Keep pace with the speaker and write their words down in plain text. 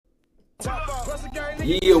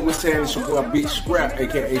Yeah, what's saying? It's your boy Big Scrap,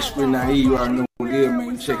 aka Scrap Naive. You already know what it is, man.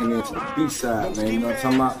 You checking into the B-side, man. You know what I'm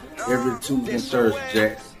talking about? Every Tuesday and Thursday,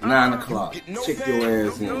 Jack. 9 o'clock. Check your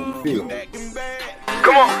ass in. You feel me?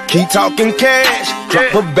 Come on. Keep talking cash.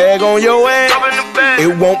 Drop a bag on your ass.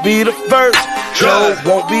 It won't be the first. No, it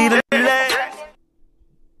won't be the last.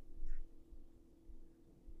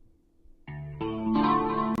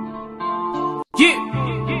 Yeah.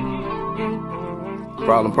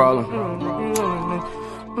 Problem.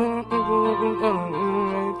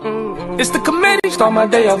 It's the committee. Start my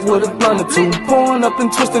day off with a blunt or two. Pouring up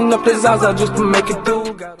and twisting up his eyes out just to make it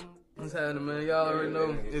through. What's happening, man? Y'all already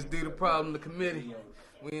know it's D the problem, the committee.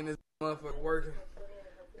 We in this motherfucker working.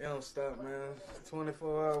 It don't stop, man.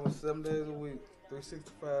 24 hours, 7 days a week,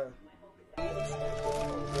 365. I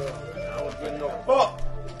was getting no fuck.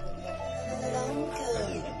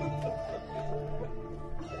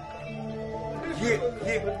 Yeah.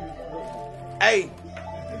 Hey.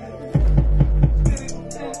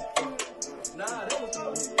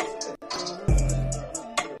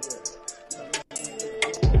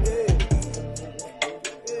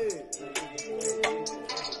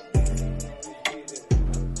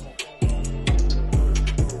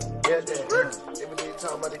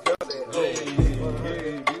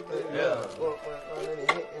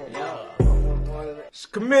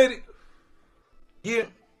 Committed. Yeah.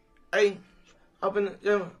 Hey. Up in the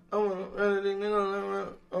yeah. I wanna run it nigga.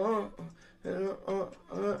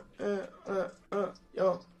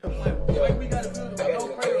 Yo. We gotta build the low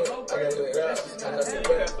prayer. It's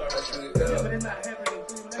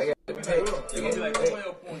gonna be like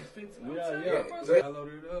 12 points, 15. Yeah. I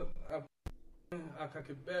loaded it up. I cock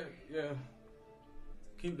it back. Yeah.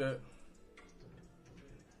 Keep that.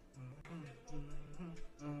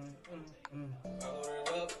 I load it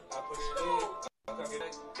up, I put it in, I cock it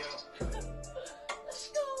back, yeah. Let's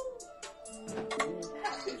go.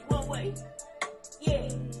 It's one way. Yeah.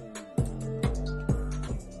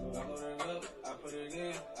 I load it up, I put it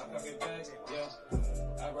in, I cock it back, yeah.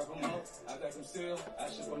 I wrap them up, I got them still, I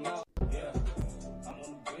ship them out, yeah. I'm on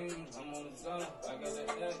the beam, I'm on the zone, I got that,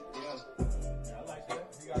 yeah. I like that.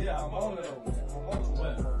 Yeah, I'm on it. I'm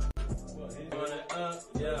on it.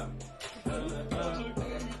 Yeah.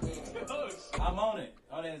 I'm on it.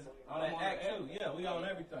 On that act too. Yeah, we on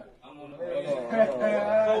everything. I'm on the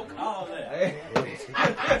coke, all that.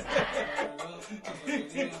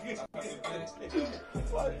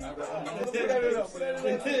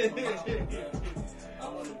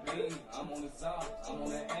 I'm on the beam, I'm on the top, I'm on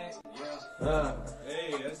that act, yeah. Hey,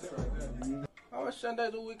 that's it right there. I was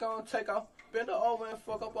Sundays a week on takeoff. Bend her over and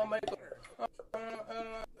fuck up on makeup.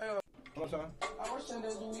 What's up? I work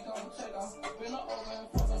Sundays a week on takeoff. Bend her over and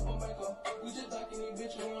fuck up on makeup. We just ducking these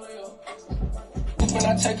bitches when they up. When I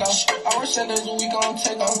take off, I work Sundays a week on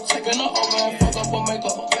takeoff. Bend her over and fuck up on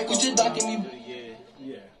makeup. We just ducking these.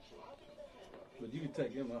 Yeah. But you can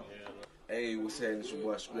take him out. Hey, what's happening? It's your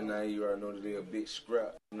boy Scrap Naive. You already know the deal. Big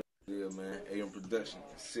Scrap. You know the deal, man. AM Production.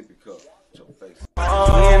 Sippy cup. Your face.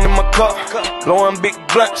 Lean in my cup, blowing big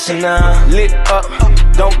blunts and lit up.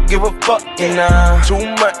 Don't give a fuck and too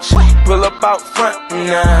much. Pull up out front and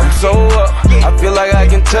I'm so up. I feel like I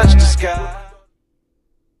can touch the sky.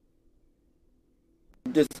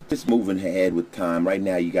 Just moving ahead with time. Right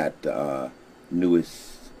now, you got the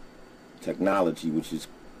newest technology, which is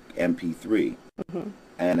MP3,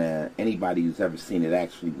 and anybody who's ever seen it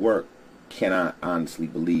actually work cannot honestly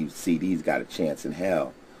believe CD's got a chance in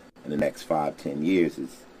hell. In the next 5-10 years,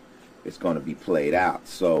 it's going to be played out.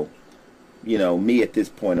 So, you know, me at this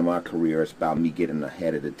point in my career, it's about me getting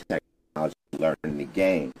ahead of the technology, learning the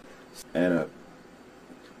game. And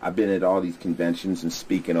I've been at all these conventions and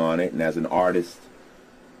speaking on it. And as an artist,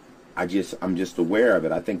 I'm just aware of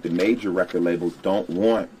it. I think the major record labels don't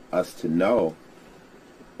want us to know,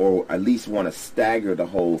 or at least want to stagger the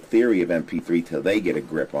whole theory of MP3 till they get a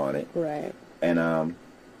grip on it. Right. And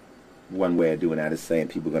one way of doing that is saying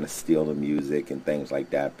people are going to steal the music and things like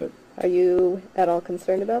that. But are you at all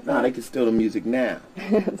concerned about that? No, they can steal the music now.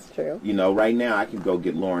 That's true. You know, right now I can go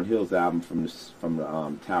get Lauryn Hill's album from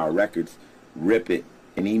the Tower Records, rip it,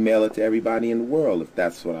 and email it to everybody in the world if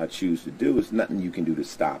that's what I choose to do. There's nothing you can do to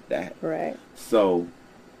stop that. Right. So,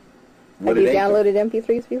 what have you downloaded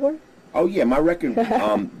MP3s before? Oh yeah, my record,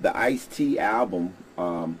 the Ice-T album,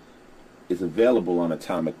 is available on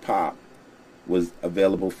Atomic Pop. Was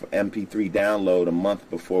available for MP3 download a month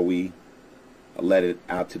before we let it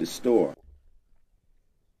out to the store.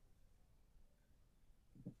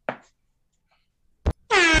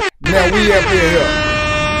 Now we up in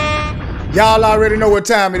here. Y'all already know what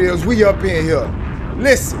time it is. We up in here.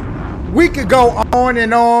 Listen, We could go on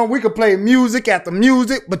and on. We could play music after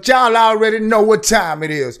music, but y'all already know what time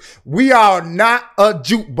it is. We are not a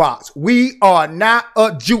jukebox. We are not a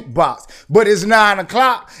jukebox. But it's 9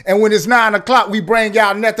 o'clock, and when it's 9 o'clock, we bring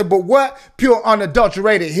y'all nothing but what? Pure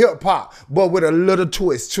unadulterated hip-hop, but with a little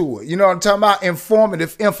twist to it. You know what I'm talking about?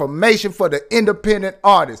 Informative information for the independent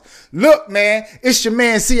artists. Look, man, it's your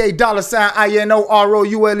man C.A. $INOROULETTE,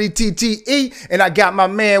 and I got my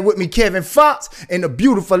man with me, Kevin Fox, and the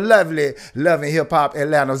beautiful, lovely, loving hip-hop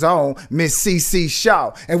Atlanta's own Miss CC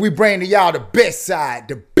Shaw. And we bring to y'all the best side,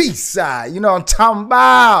 the B-side. You know what I'm talking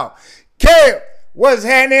about? Kev, what's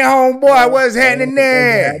happening, homeboy? What's happening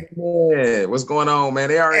there? Yeah, what's going on, man?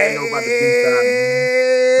 They already know about the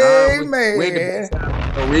B-side. Man. We the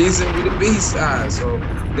B-side. No reason we the B-side. So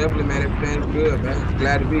definitely, man, everything's good, man.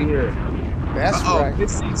 Glad to be here. That's right.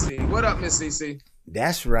 Miss CC. What up, Miss CC?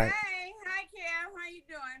 That's right. Hey, hi Cam, how you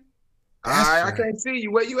doing? All right, I can't see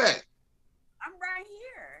you. Where you at? I'm right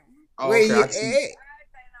here. Oh, Where okay, you I see.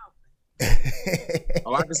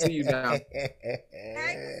 Oh, I can see you now. Hey,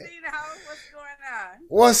 Casino, what's going on?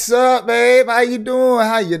 What's up, babe? How you doing?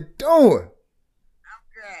 How you doing? I'm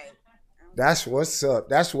great. That's what's up.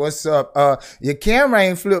 That's what's up. Your camera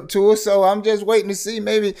ain't flipped to us, so I'm just waiting to see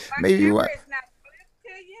maybe My what. camera's not flipped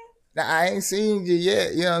to you? Nah, I ain't seen you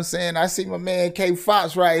yet. You know what I'm saying? I see my man K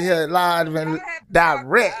Fox right here live and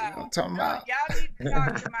direct. You know what I'm talking about? Y'all need to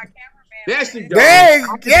talk to my cameraman. There she go. Dang,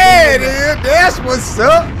 yeah, it is. That's what's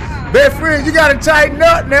up. Best friend, you gotta tighten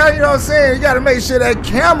up now. You know what I'm saying? You gotta make sure that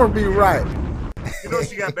camera be right. You know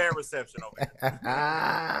she got bad reception over here.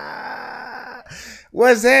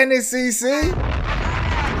 What's happening, CC?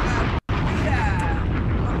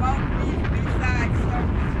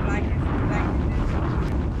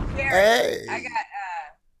 Hey.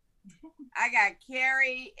 I got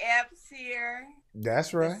Carrie Epps here.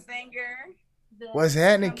 That's The right. singer. What's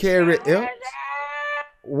happening, Carrie Epps?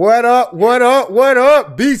 What up? What up? What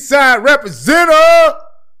up? B-side representative.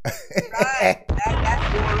 Right. And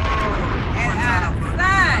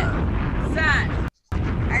son.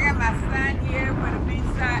 I got my son here for the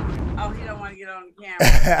B-side. Oh, he don't want to get on the camera.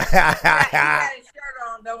 He got his shirt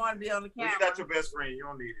on, don't want to be on the camera. You got your best friend. You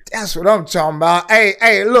don't need it. That's what I'm talking about.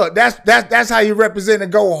 Hey, look, that's how you represent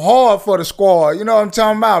and go hard for the squad. You know what I'm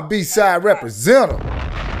talking about? B-side representative.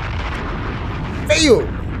 Feel.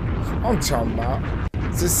 I'm talking about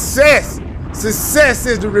success. Success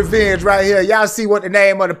is the revenge right here. Y'all see what the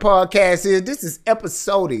name of the podcast is. This is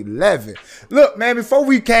episode 11. Look, man, before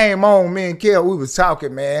we came on, me and Kel, we was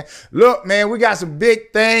talking, man. Look, man, we got some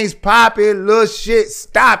big things popping, little shit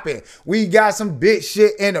stopping. We got some big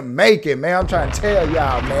shit in the making, man. I'm trying to tell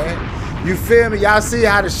y'all, man. You feel me? Y'all see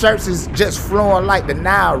how the shirts is just flowing like the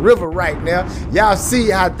Nile River right now. Y'all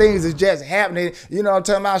see how things is just happening. You know what I'm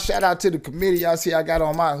talking about? Shout out to the committee. Y'all see I got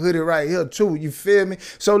on my hoodie right here too. You feel me?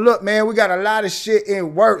 So look, man, we got a lot of shit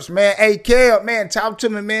in works, man. Hey, Kel, man, talk to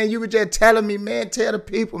me, man. You were just telling me, man, tell the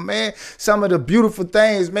people, man, some of the beautiful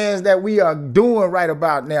things, man, that we are doing right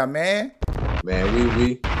about now, man. Man,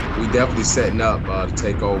 we definitely setting up to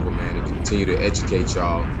take over, man, and continue to educate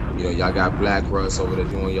y'all. You know, y'all got Black Russ over there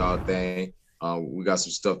doing y'all thing. We got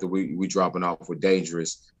some stuff that we dropping off with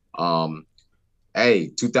Dangerous.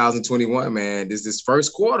 Hey, 2021, man, this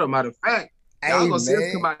first quarter, matter of fact. Y'all gonna see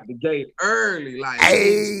us come out the gate early, like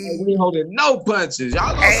we ain't holding no punches.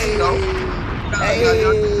 Y'all gonna see though.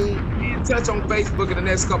 Be in touch on Facebook in the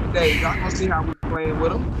next couple of days. Y'all gonna see how we playing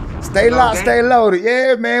with them. Stay locked, stay loaded.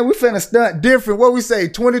 Yeah, man, we finna stunt different. What we say,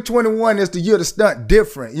 2021 is the year to stunt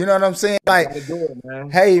different. You know what I'm saying? Like,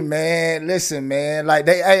 hey, man, listen, man. Like,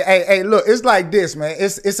 hey, look, it's like this, man.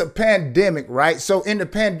 It's a pandemic, right? So in the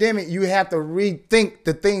pandemic, you have to rethink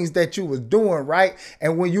the things that you was doing, right?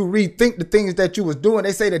 And when you rethink the things that you was doing,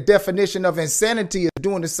 they say the definition of insanity is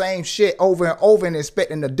doing the same shit over and over and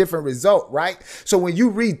expecting a different result, right? So when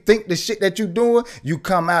you rethink the shit that you doing, you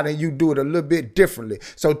come out and you do it a little bit differently.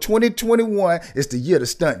 So 2021 is the year to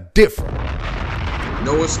stunt different.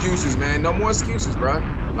 No excuses, man. No more excuses, bro.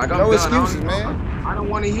 Like, I'm no done. excuses, man. I don't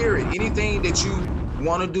want to hear it. Anything that you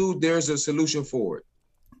want to do, there's a solution for it.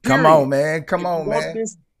 Come on, man. Come on, you want man.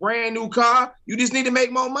 this brand new car, you just need to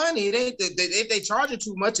make more money. It ain't they charge you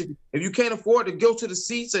too much. If you can't afford to go to the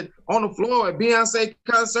seats and on the floor at Beyonce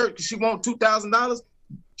concert because she want $2,000,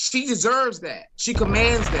 she deserves that. She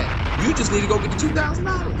commands that. You just need to go get the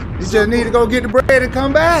 $2,000. You just need to go get the bread and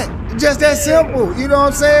come back. Just that simple. You know what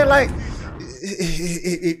I'm saying? Like,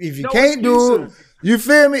 if you can't do it, you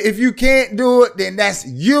feel me? If you can't do it, then that's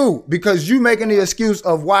you, because you making the excuse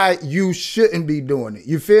of why you shouldn't be doing it.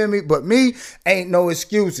 You feel me? But me, ain't no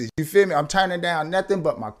excuses. You feel me? I'm turning down nothing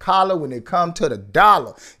but my collar when it comes to the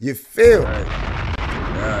dollar. You feel me?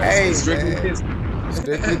 Hey, it's strictly man. business.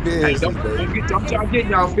 Strictly Hey, business, don't baby. y'all get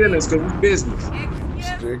y'all feelings because we business.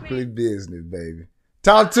 Strictly business, baby.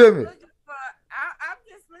 Talk to me. I'm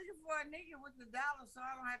just looking for a nigga with the dollar so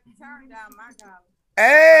I don't have to turn down my collar.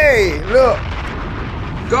 Hey, look.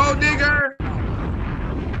 Gold digger.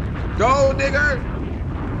 Gold digger.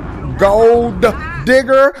 Gold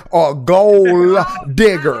digger or gold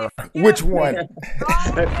digger? Which one?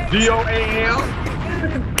 GOAL.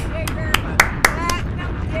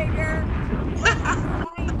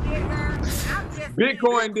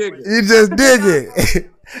 Bitcoin digger. You just dig it.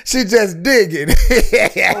 She just digging.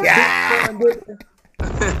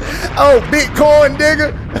 Oh, Bitcoin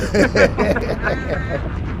digger.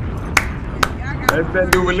 That's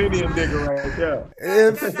that new millennium digger right there.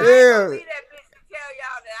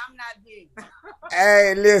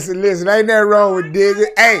 Hey, listen. Ain't nothing wrong with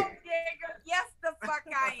digging. Hey. Yes, the fuck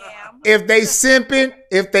I am. If they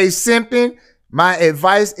simping, my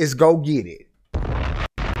advice is go get it.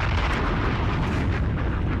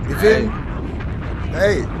 You feel me?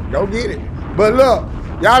 Hey, go get it. But look,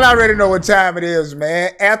 y'all already know what time it is,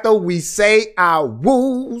 man. After we say our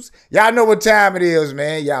woos, y'all know what time it is,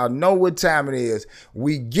 man. Y'all know what time it is.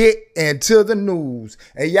 We get into the news.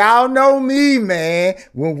 And y'all know me, man.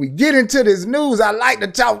 When we get into this news, I like to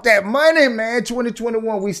talk that money, man.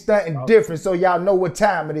 2021, we stunting different, so y'all know what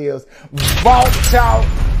time it is. Vault Talk.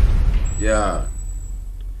 Yeah.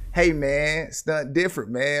 Hey, man, stunt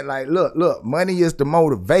different, man. Like, look, money is the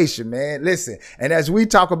motivation, man. Listen, and as we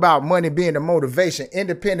talk about money being the motivation,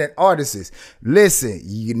 independent artists, listen,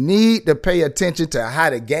 you need to pay attention to how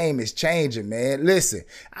the game is changing, man. Listen,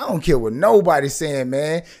 I don't care what nobody's saying,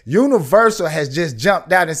 man. Universal has just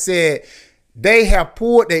jumped out and said they have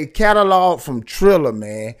pulled their catalog from Triller,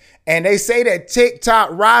 man. And they say that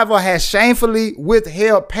TikTok rival has shamefully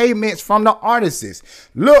withheld payments from the artists.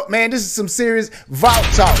 Look, man, this is some serious vault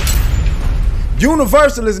talk.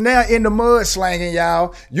 Universal is now in the mud slanging,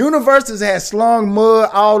 y'all. Universal has slung mud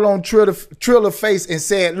all on Triller face and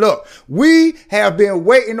said, look, we have been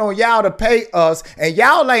waiting on y'all to pay us, and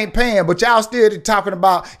y'all ain't paying, but y'all still talking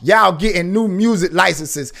about y'all getting new music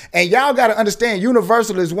licenses. And y'all got to understand,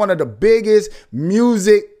 Universal is one of the biggest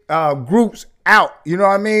music groups out. You know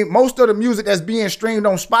what I mean? Most of the music that's being streamed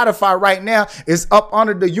on Spotify right now is up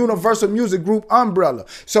under the Universal Music Group umbrella.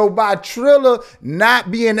 So by Triller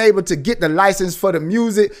not being able to get the license for the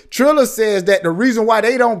music, Triller says that the reason why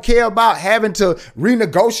they don't care about having to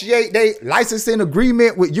renegotiate their licensing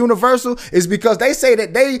agreement with Universal is because they say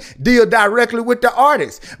that they deal directly with the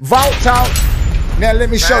artists. Vault Talk. Now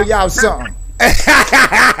let me show y'all something.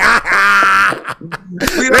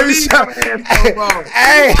 Let me show.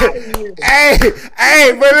 Hey,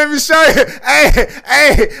 but let me show you.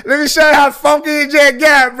 Let me show you how funky it just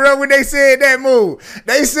got, bro. When they said that move,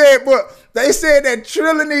 they said that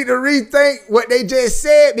Triller need to rethink what they just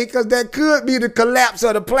said because that could be the collapse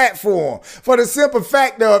of the platform. For the simple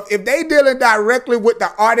fact of if they dealing directly with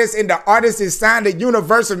the artist and the artist is signed to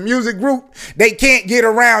Universal Music Group, they can't get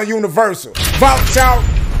around Universal. Vault Talk.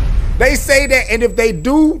 They say that, and if they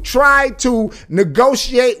do try to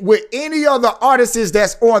negotiate with any other artists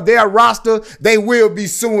that's on their roster, they will be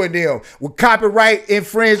suing them with copyright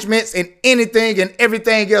infringements and anything and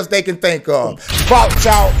everything else they can think of. Vault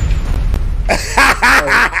Talk. Hey,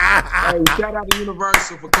 shout out to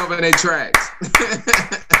Universal for covering their tracks.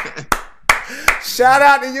 Shout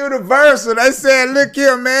out to Universal. They said, look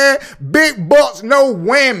here, man, big bucks, no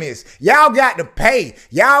whammies. Y'all got to pay.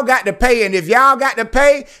 Y'all got to pay. And if y'all got to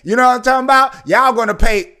pay, you know what I'm talking about? Y'all going to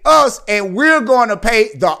pay us and we're going to pay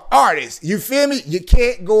the artists. You feel me? You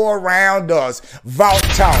can't go around us. Vault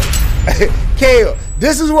Talk. Kale,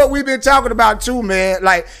 this is what we've been talking about too, man.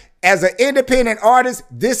 Like, as an independent artist,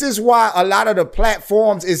 this is why a lot of the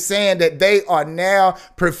platforms is saying that they are now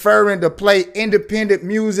preferring to play independent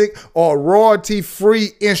music or royalty-free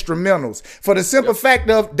instrumentals. For the simple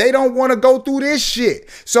fact of they don't want to go through this shit.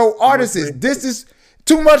 So artists, this is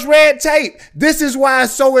too much red tape. This is why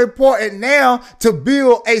it's so important now to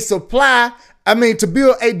build a supply. To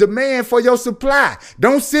build a demand for your supply.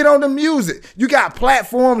 Don't sit on the music. You got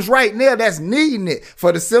platforms right now that's needing it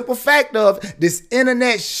for the simple fact of this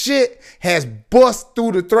internet shit has bust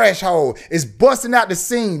through the threshold. It's busting out the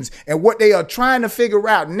seams. And what they are trying to figure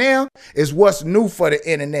out now is what's new for the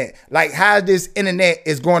internet. Like how this internet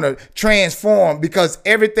is going to transform because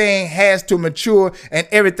everything has to mature and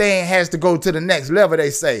everything has to go to the next level,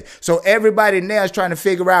 they say. So everybody now is trying to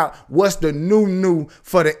figure out what's the new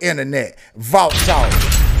for the internet. Vault Talk.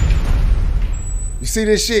 You see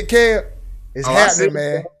this shit, Kev? It's happening,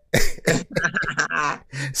 man.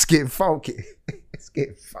 It's getting funky. It's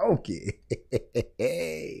get funky.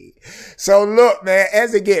 So look, man,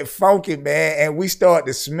 as it get funky, man, and we start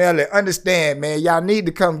to smell it, understand, man, y'all need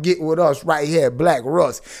to come get with us right here at Black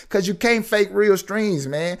Russ, because you can't fake real streams,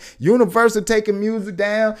 man. Universal taking music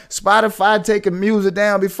down, Spotify taking music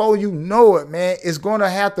down. Before you know it, man, it's going to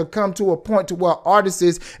have to come to a point to where artists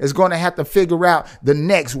is going to have to figure out the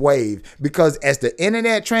next wave, because as the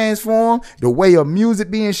internet transforms, the way of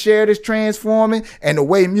music being shared is transforming, and the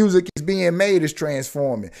way music is being made is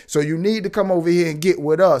transforming. So you need to come over here and get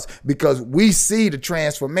with us, because we see the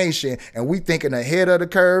transformation and we thinking ahead of the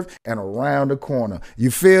curve and around the corner.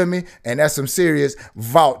 You feel me? And that's some serious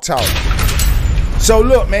vault talk. So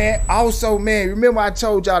look, man, also, man, remember I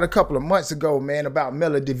told y'all a couple of months ago, man, about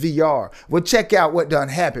Melody VR. Well, check out what done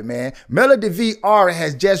happened, man. Melody VR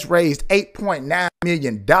has just raised $8.9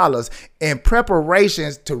 million in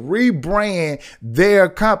preparations to rebrand their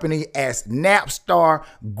company as Napster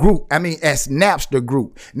Group. As Napster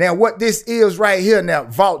Group. Now, what this is right here now,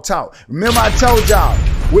 Vault Talk. Remember I told y'all,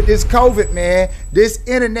 with this COVID, man, this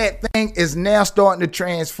internet thing is now starting to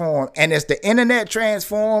transform. And as the internet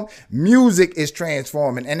transforms, music is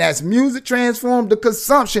transforming. And as music transforms, the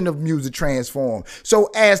consumption of music transforms. So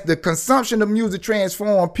as the consumption of music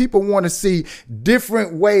transforms, people want to see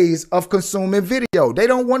different ways of consuming video. They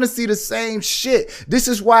don't want to see the same shit. This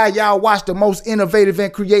is why y'all watch the most innovative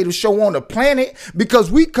and creative show on the planet, because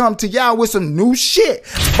we come to y'all with some new shit.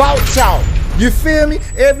 Vault Talk. You feel me?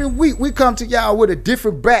 Every week we come to y'all with a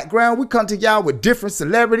different background. We come to y'all with different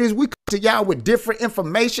celebrities. We come to y'all with different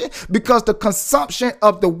information, because the consumption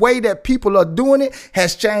of the way that people are doing it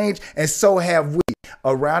has changed, and so have we.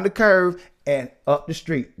 Around the curve and up the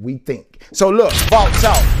street, we think. So look, Vault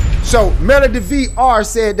Talk. So Melody VR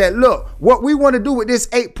said that, look, what we want to do with this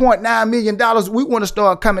 $8.9 million, we want to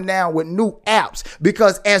start coming down with new apps,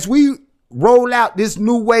 because as we roll out this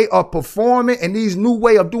new way of performing and these new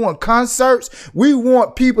way of doing concerts, we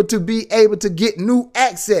want people to be able to get new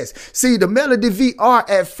access. See, the Melody VR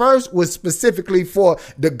at first was specifically for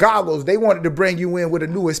the goggles. They wanted to bring you in with a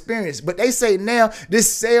new experience, but they say now this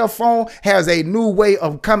cell phone has a new way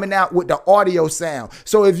of coming out with the audio sound.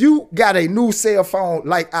 So if you got a new cell phone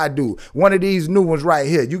like I do, one of these new ones right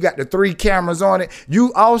here, you got the 3 cameras on it,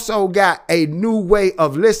 you also got a new way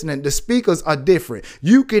of listening. The speakers are different.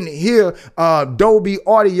 You can hear Dolby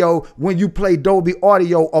Audio when you play Dolby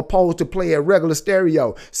Audio opposed to play a regular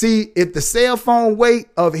stereo. See, if the cell phone way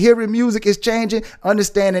of hearing music is changing,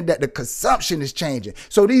 understanding that the consumption is changing.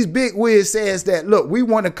 So these big wigs says that, look, we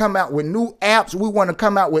want to come out with new apps. We want to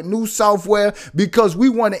come out with new software, because we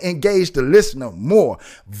want to engage the listener more.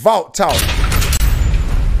 Vault Talk.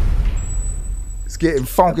 It's getting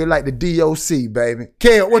funky like the DOC, baby.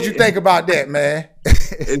 Kel, what you think about that, man?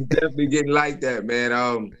 It's definitely getting like that,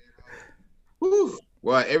 man. Whew.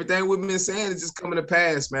 Well, everything we've been saying is just coming to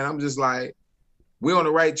pass, man. I'm just like, we're on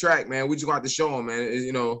the right track, man. We just got to show them, man.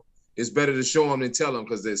 It's better to show them than tell them,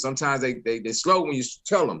 because sometimes they slow when you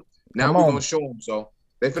tell them. Now we're gonna show them, so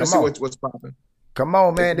they finna see what's popping. Come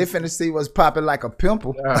on, man. They finna see what's popping like a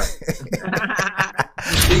pimple. You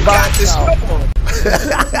got to show them.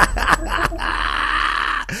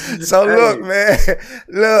 So look, man,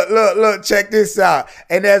 look, check this out.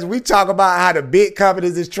 And as we talk about how the big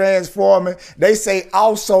companies is transforming, they say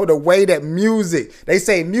also the way that they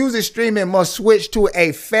say music streaming must switch to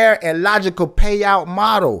a fair and logical payout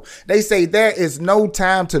model. They say there is no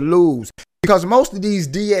time to lose. Because most of these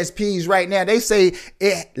DSPs right now, they say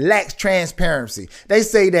it lacks transparency. They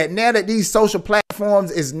say that now that these social platforms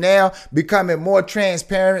is now becoming more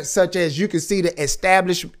transparent, such as you can see the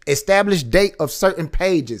established date of certain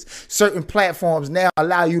pages. Certain platforms now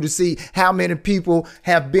allow you to see how many people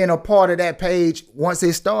have been a part of that page once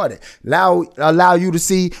it started. Allow you to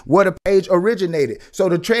see where the page originated. So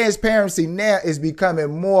the transparency now is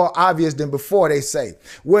becoming more obvious than before, they say.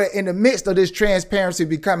 Where in the midst of this transparency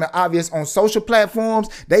becoming obvious on social platforms,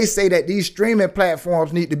 they say that these streaming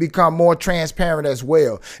platforms need to become more transparent as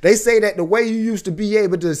well. They say that the way you used to be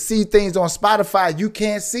able to see things on Spotify, you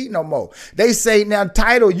can't see no more. They say now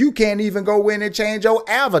Tidal, you can't even go in and change your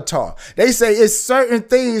avatar. They say it's certain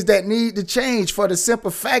things that need to change for the simple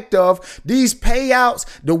fact of these payouts,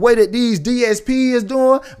 the way that these DSP is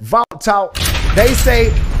doing, Vault Talk. They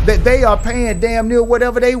say that they are paying damn near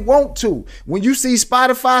whatever they want to. When you see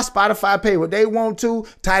Spotify pay what they want to,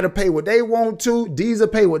 Tidal pay what they want to,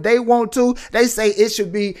 Deezer pay what they want to. They say it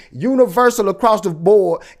should be universal across the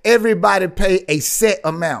board. Everybody pay a set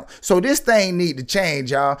amount. So this thing need to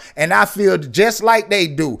change, y'all. And I feel just like they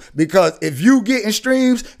do, because if you getting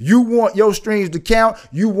streams, you want your streams to count.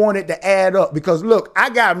 You want it to add up, because look, I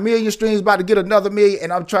got 1 million streams, about to get another 1 million,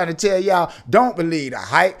 and I'm trying to tell y'all, don't believe the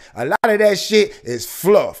hype. A lot of that shit shit is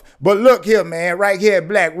fluff. But look here, man, right here at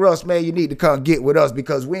Black Russ, man, you need to come get with us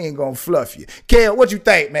because we ain't gonna fluff you. Kel, what you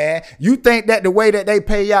think, man? You think that the way that they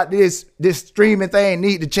pay out this streaming thing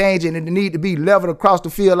need to change and it need to be leveled across the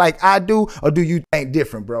field like I do, or do you think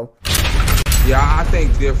different, bro? Yeah, I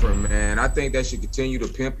think different, man. I think that should continue to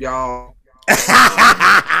pimp y'all. I just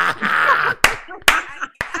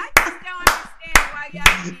don't understand why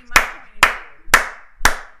y'all need my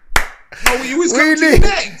Oh, we was coming to you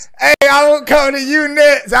next. Hey, I won't come to you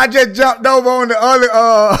next. I just jumped over on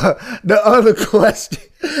the other question.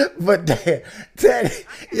 But damn,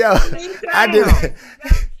 yo, I did. My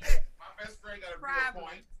best friend got a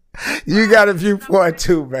point. You got a viewpoint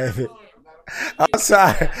too, baby. I'm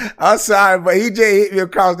sorry, but he just hit me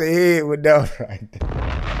across the head with that right there.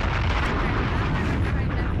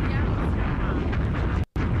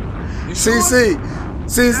 CC,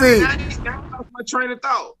 my train of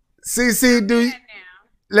thought. CC,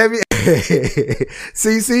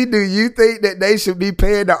 CC, do you think that they should be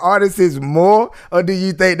paying the artists more, or do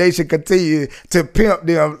you think they should continue to pimp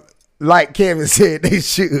them like Kevin said they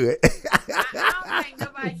should? I don't think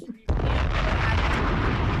nobody should be paying,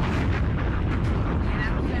 and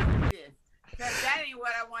I'm telling you this, because that ain't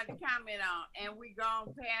what I wanted to comment on, and we gone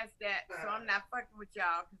past that, so I'm not fucking with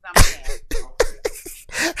y'all because I'm mad.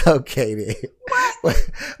 Okay then.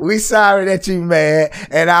 We sorry that you mad,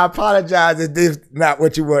 and I apologize if this is not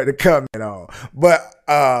what you wanted to comment on. But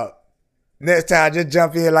next time just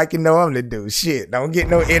jump in like you know I'm the dude. Shit, don't get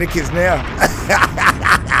no etiquettes now.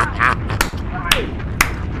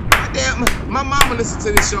 Damn, my mama listened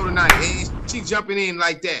to this show tonight, and she jumping in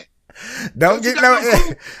like that. Don't get no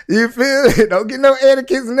you feel it? Don't get no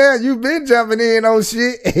etiquettes now. You been jumping in on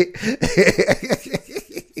shit.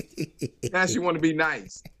 Now she want to be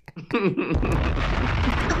nice.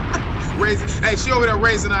 Hey, she over there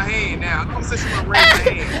raising her hand now. I'm saying she want to raise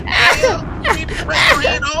her hand. Hell, she been raising her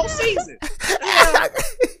hand all season.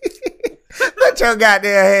 Put your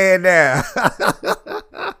goddamn hand down.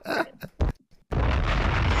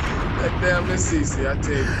 Damn, Miss Cece, I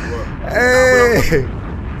tell you what.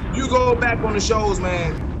 Hey. You go back on the shows,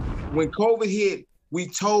 man. When COVID hit, we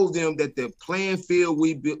told them that the playing field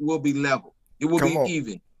will be level. It will be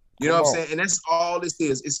even. You know what I'm saying? And that's all this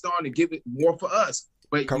is. It's starting to give it more for us.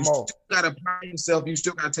 But you still got to apply yourself. You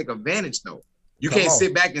still got to take advantage, though. You can't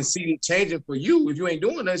sit back and see it changing for you. If you ain't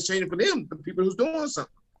doing that, it's changing for them, the people who's doing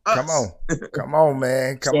something. Us. Come on,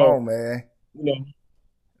 man. Come on, man. You know,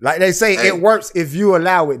 like they say, it works if you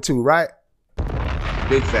allow it to, right?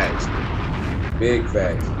 Big facts. Big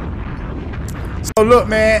facts. So look,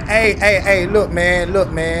 man. Hey, look,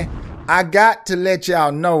 man. I got to let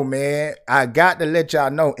y'all know, man. I got to let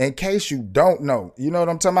y'all know in case you don't know. You know what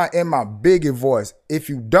I'm talking about? In my bigger voice. If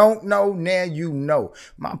you don't know, now you know.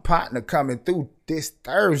 My partner coming through this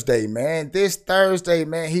Thursday, man. This Thursday,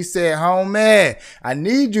 man. He said, homie, I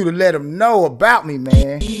need you to let him know about me,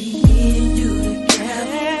 man.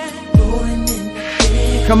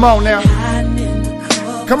 Come on now.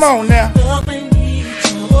 Come on now.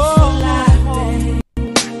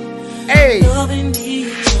 Hey.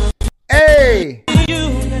 Hey.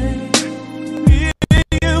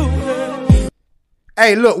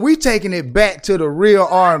 Hey, look, we taking it back to the real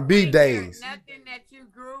R&B days. Nothing that you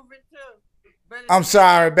grooving to. I'm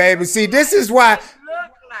sorry, baby. See, this is why.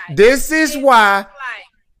 This is why.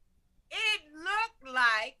 It looked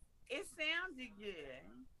like it sounded good.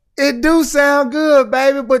 It do sound good,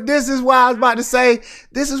 baby, but this is why I was about to say,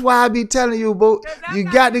 this is why I be telling you, boo, you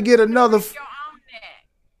got to get another.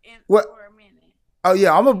 What? Oh,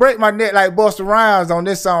 yeah, I'm going to break my neck like Busta Rhymes on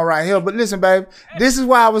this song right here. But listen, baby, this is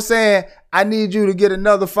why I was saying I need you to get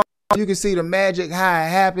another phone. You can see the magic, how it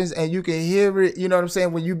happens, and you can hear it, you know what I'm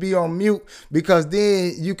saying, when you be on mute, because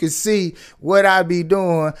then you can see what I be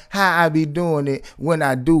doing, how I be doing it when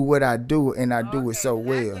I do what I do, and I do it so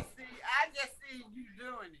well. I just see you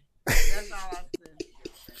doing it. That's all I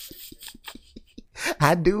see.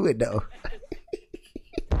 I do it, though.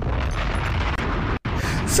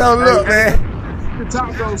 So, look, man.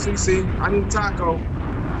 Taco, CC. I need taco.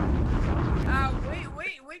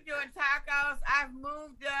 We doing tacos. I've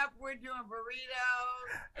moved up. We're doing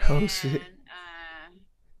burritos. Oh shit.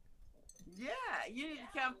 Yeah, you need to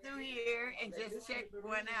come through here and just check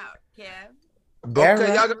one out, Kev.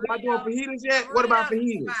 Okay, y'all doing fajitas yet? What about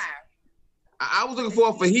fajitas? I was looking for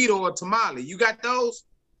a fajita or a tamale. You got those?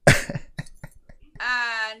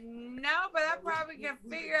 No, but I probably can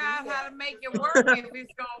figure out how to make it work if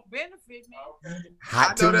it's gonna benefit me.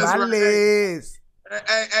 Hot tamales.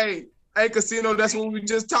 Hey, Casino, that's what we were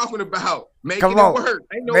just talking about. Making it work.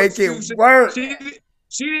 Ain't no make excuse. It work. She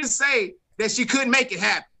didn't say that she couldn't make it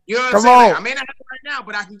happen. You know what I'm Come saying? on. Like, I may not have it right now,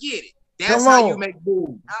 but I can get it. That's how you make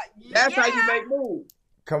moves. That's how you make moves.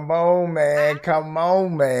 Come on, man. Come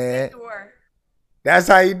on, man. That's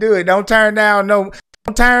how you do it. Don't turn down no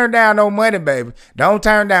money, baby. Don't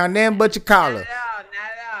turn down them but your collar. Not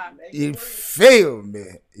at all. You feel me?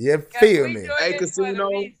 You feel me? Hey,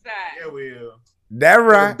 Casino. Yeah, we will. That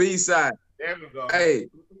right. The B-side. There we go. Hey.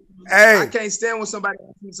 I can't stand when somebody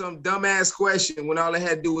asks me some dumbass question when all they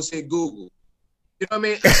had to do was hit Google. You know what I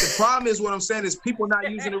mean? The problem is what I'm saying is people not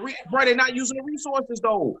using they're not using the resources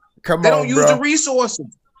though. They don't use the resources.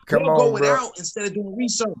 They'll go without instead of doing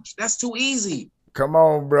research. That's too easy. Come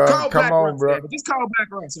on, bro. Come on, bro. Just call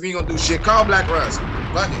Black Russ. If you ain't gonna do shit, call Black Russ.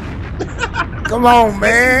 Fuck it. Come on,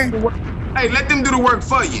 man. Hey, let them do the work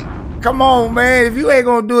for you. Come on, man. If you ain't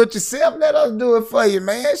gonna do it yourself, let us do it for you,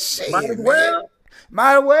 man. Shit. Might as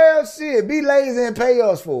well, shit. Be lazy and pay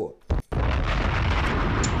us for it.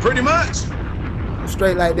 Pretty much.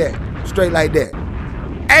 Straight like that. Straight like that.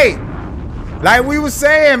 Hey, like we was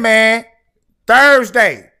saying, man.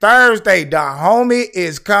 Thursday, the homie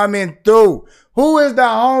is coming through. Who is the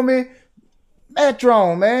homie?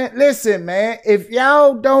 Metron, man. Listen, man, if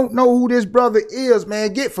y'all don't know who this brother is,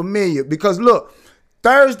 man, get familiar. Because look,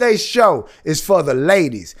 Thursday's show is for the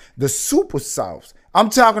ladies, the super sauce. I'm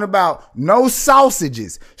talking about no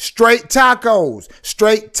sausages, straight tacos,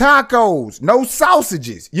 no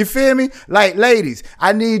sausages. You feel me? Like, ladies,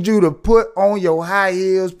 I need you to put on your high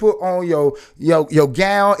heels, put on your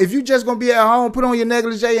gown. If you just gonna be at home, put on your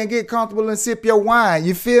negligee and get comfortable and sip your wine.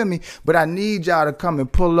 You feel me? But I need y'all to come and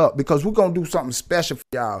pull up because we're gonna do something special for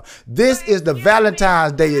y'all. This is the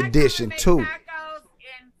Valentine's Day edition too.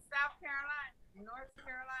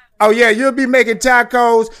 Oh, yeah, you'll be making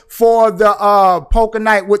tacos for the poker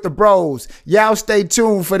night with the bros. Y'all stay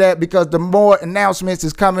tuned for that because the more announcements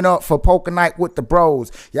is coming up for poker night with the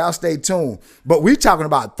bros. Y'all stay tuned. But we talking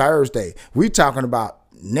about Thursday. We talking about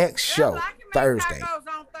next show, Thursday. Tacos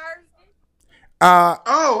on Thursday? I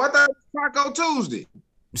thought it was Taco Tuesday.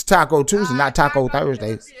 It's Taco Tuesday, not Taco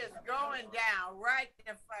Thursdays. Tuesday is going down right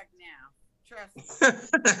the fuck now. Trust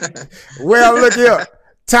me. Well, look here.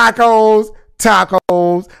 Tacos.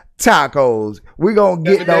 We gonna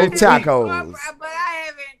get those tacos. But I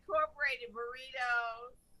have incorporated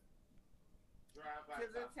burritos to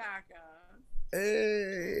the tacos.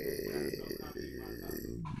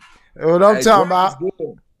 What I'm talking about.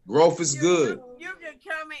 Growth is good. You can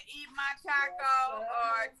come and eat my taco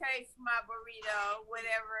or taste my burrito,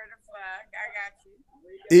 whatever the fuck. I got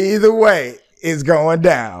you. Either way, it's going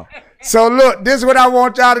down. So look, this is what I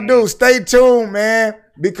want y'all to do. Stay tuned, man.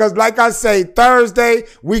 Because like I say, Thursday,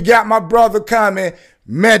 we got my brother coming,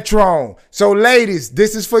 Metron. So ladies,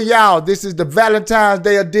 this is for y'all. This is the Valentine's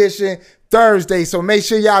Day edition, Thursday. So make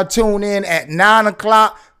sure y'all tune in at 9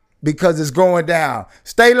 o'clock because it's going down.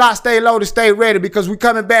 Stay locked, stay loaded, stay ready because we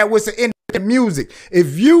coming back with some independent music.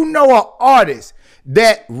 If you know an artist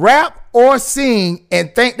that rap or sing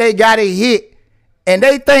and think they got a hit, and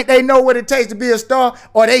they think they know what it takes to be a star,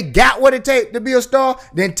 or they got what it takes to be a star,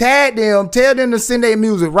 then tag them, tell them to send their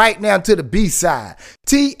music right now to the B-side.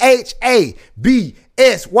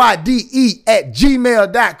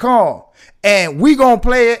 THABSYDE@gmail.com. And we gonna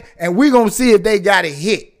play it, and we gonna see if they got a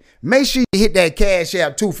hit. Make sure you hit that Cash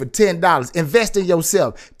App too for $10. Invest in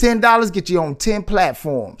yourself. $10 get you on 10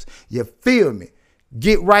 platforms. You feel me?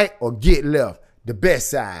 Get right or get left. The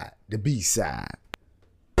best side, the B-side.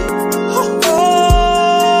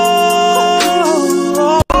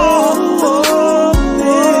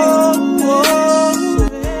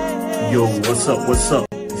 Yo, what's up?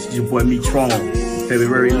 This is your boy Metron.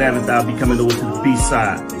 February 11th, I'll be coming over to the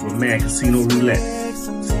B-side with my man Casino Roulette.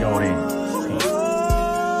 See y'all then.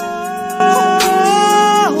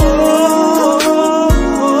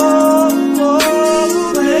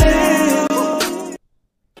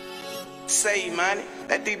 Say, money.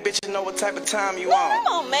 Let these bitches know what type of time you on. I'm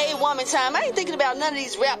on made woman time. I ain't thinking about none of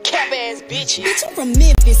these rap cap ass bitches. Bitch, I'm from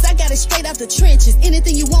Memphis. I got it straight out the trenches.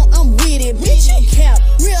 Anything you want, I'm with it. Bitch, you cap.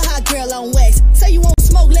 Real hot girl on wax. Say you won't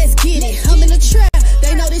smoke, let's get it. I'm in the trap.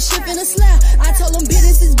 They know this shit finna slap. I told them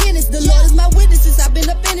business is business. The Lord is my witnesses. I've been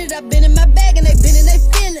up in it. I've been in my bag and they been in they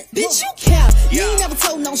feeling. Bitch, you cap. You ain't never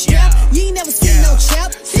told no strap. You ain't never seen no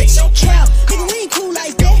trap. Bitch, you cap. Nigga, we ain't cool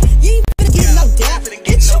like that. You ain't finna get no doubt.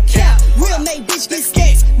 Bitch, you cap. Real made bitch get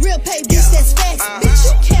stacks. Real pay bitch that's facts. Bitch,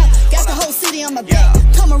 you cap. Got the whole city on my back.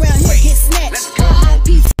 Come around here, get snatched.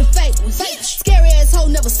 R.I.P. to the fake ones. Scary asshole,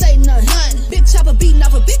 never say nothing. Big chopper beating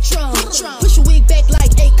off a big drum. Push your wig back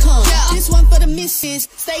like Akon. This one for the missions.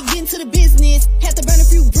 Stay getting to the business. Have to burn a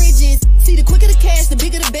few bridges. See, the quicker the cash, the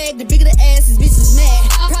bigger the bag, the bigger the ass. This bitch is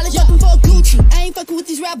mad. Probably fucking for a Gucci. I ain't fucking with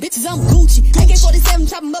these rap bitches, I'm Gucci. AK-47,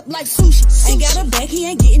 chop him up like sushi. Ain't got a back, he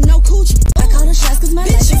ain't getting no coochie. I call the shots cause my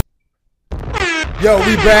life is... Yo,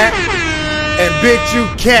 we back. And bitch, you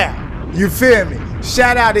cap. You feel me?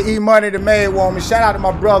 Shout out to E-Money, the Made Woman. Shout out to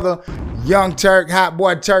my brother, Young Turk, Hot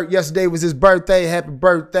Boy Turk. Yesterday was his birthday. Happy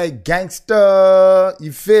birthday, gangster.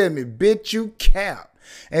 You feel me? Bitch, you cap.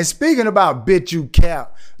 And speaking about bitch, you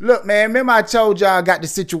cap. Look, man, remember I told y'all I got the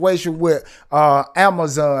situation with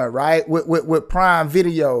Amazon, right? With Prime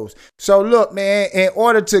Videos. So look, man, in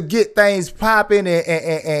order to get things popping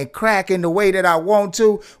and cracking the way that I want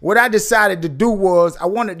to, what I decided to do was I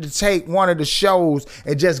wanted to take one of the shows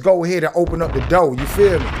and just go ahead and open up the door. You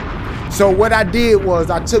feel me? So what I did was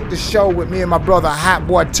I took the show with me and my brother Hot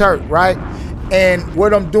Boy Turk, right? And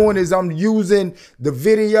what I'm doing is I'm using the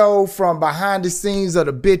video from behind the scenes of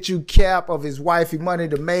the bitch you cap of his wife E-Money,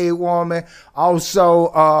 the Made Woman.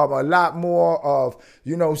 Also, a lot more of,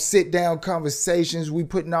 you know, sit down conversations. We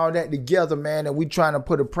putting all that together, man. And we trying to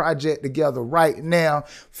put a project together right now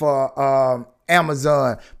for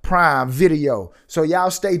Amazon Prime Video. So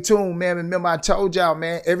y'all stay tuned, man. Remember I told y'all,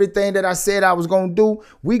 man, everything that I said I was going to do,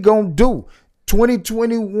 we going to do.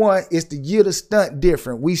 2021 is the year to stunt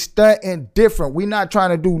different. We stunting different. We not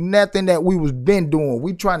trying to do nothing that we was been doing.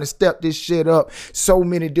 We trying to step this shit up so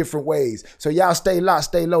many different ways. So y'all stay locked,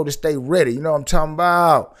 stay low to stay ready. You know what I'm talking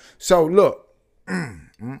about? So look.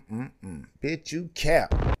 Bitch, you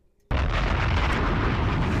cap.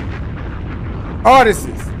 Artists.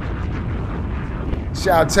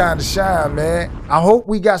 Shout out Time to Shine, man. I hope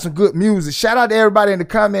we got some good music. Shout out to everybody in the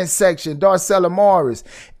comment section. Darcella Morris,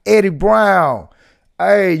 Eddie Brown,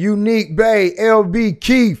 hey, Unique Bay, LB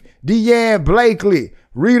Keith, Deanne Blakely,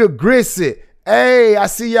 Rita Grissett. Hey, I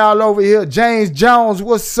see y'all over here. James Jones,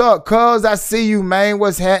 what's up, cuz? I see you, man.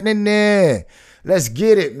 What's happening there? Let's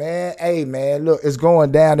get it, man. Hey, man, look, it's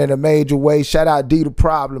going down in a major way. Shout out D The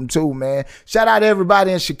Problem, too, man. Shout out to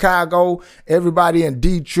everybody in Chicago, everybody in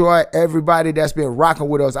Detroit, everybody that's been rocking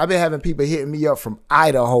with us. I've been having people hitting me up from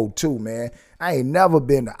Idaho, too, man. I ain't never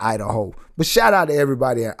been to Idaho. But shout out to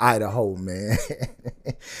everybody in Idaho, man.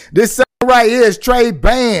 This song right here is Trey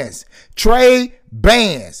Bands. Trey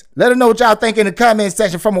Bands. Let them know what y'all think in the comment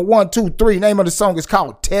section from a 1, 2, 3. Name of the song is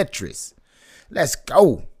called Tetris. Let's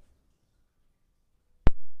go.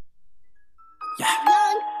 Yeah.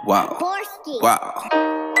 Wow. Wow.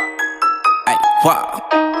 Hey, wow.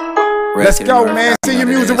 Let's go, man. Send your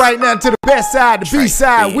music right now to the best side, the B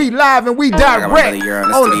side. We live and we direct on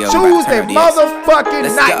a Tuesday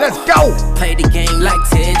motherfucking night. Let's go. Play the game like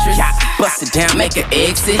Tetris. Bust it down, make an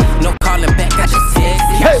exit. No calling back, I just text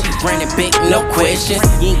it. She bring it big, no questions.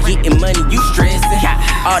 You ain't getting money, you stressing.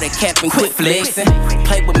 All that capping, quit flexing.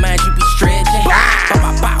 Play with mine, you be stretching.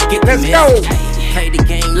 Get the message. Play the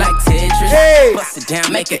game like Tetris. Bust it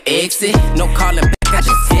down, make an exit. No calling back, I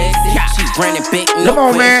just text it. She bring it big, no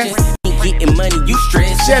questions. Getting money, you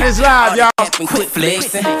stressing. Share this live, y'all. Quit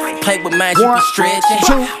flexing. Play with mine, you be stretching.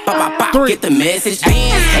 1, 2, 3. Get the message.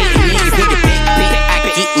 Bands, hating niggas, nigga, big. I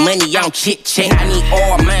can get money, I don't chit chat. I need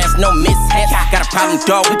all mines, no mishaps. Got a problem,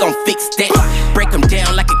 dog, we gon' fix that. Break them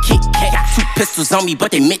down like a Kit Kat. 2 pistols on me,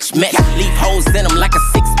 but they mismatch. Leave holes in them like a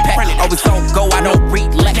 6-pack. Always on go, I don't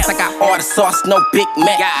relax. I got all the sauce, no Big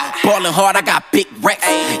Mac. Ballin' hard, I got big racks.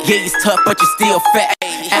 Yeah, it's tough, but you still fat.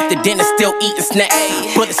 After dinner, still eating snacks.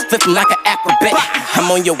 Bullets flipping like an acrobat. I'm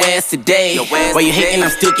on your ass today. While you hating, I'm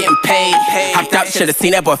still getting paid. Hopped out, should've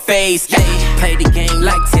seen that boy face. Play the game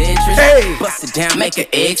like Tetris. Bust it down, make an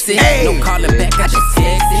exit. No calling back, I just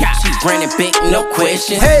text it. She bring it big, no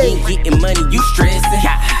questions. You ain't getting money, you stressing.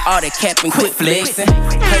 All that capping, quit flexing.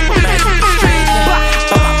 Play with mine, you be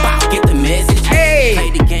stretching. Get the message.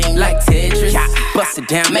 Play the game like Tetris. Bust it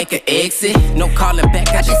down, make an exit. No calling back,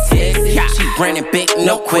 I just text it. She bring it big,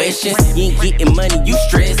 no questions. You ain't getting money, you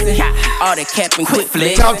stressing. All that capping, quit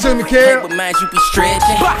flexing. Talk to me, kid. Play with mine, you be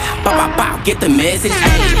stretching. Get the message.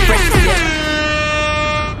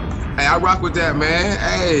 Hey, I rock with that, man.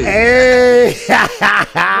 Hey.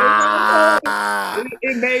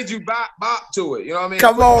 It made you bop to it. You know what I mean?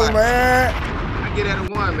 Come on, man. I get at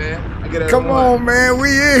a 1, man. I get at Come a 1. on, man. We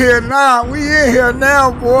in here now. We in here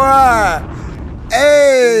now, boy.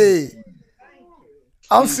 Hey.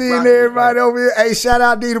 I'm seeing everybody over here. Hey, shout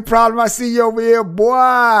out D The Problem. I see you over here, boy.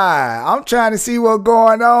 I'm trying to see what's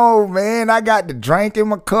going on, man. I got the drink in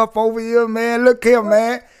my cup over here, man. Look here,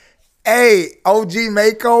 man. Hey, OG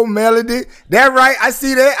Mako, Melody. That right. I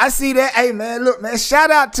see that. I see that. Hey, man, look, man. Shout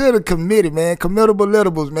out to the committee, man. Committable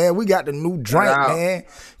Littables, man. We got the new drink, man.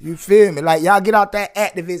 You feel me? Like, y'all get out that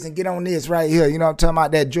activist and get on this right here. You know what I'm talking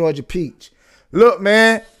about? That Georgia Peach. Look,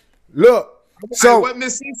 man. Look. So what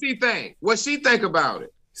Miss CC think? What she think about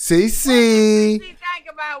it? CC. Think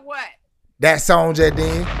about what? That song just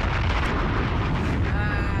then.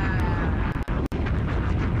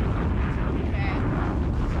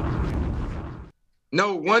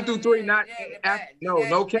 No, 1 through 3, not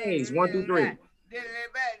no K's. 1 through 3.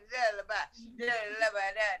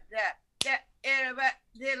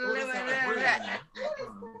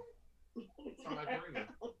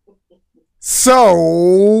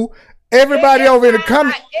 So everybody over in the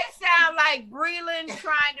comments. It sounds like Breland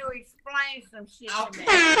trying to explain some shit to me.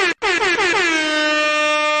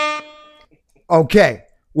 Okay.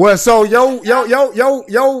 Well, so your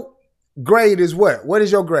grade is what? What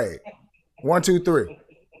is your grade? 1, 2, 3.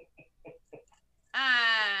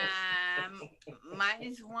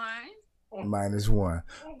 -1. -1.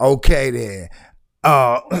 Okay then.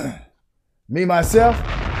 Me myself,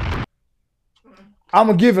 I'm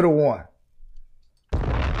gonna give it a 1. I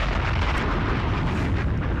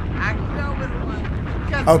can go with a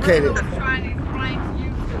 1. Okay then. I'm trying to explain to you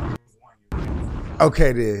too.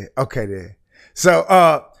 Okay then.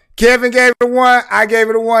 So Kevin gave it a 1. I gave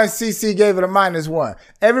it a 1. CC gave it a -1.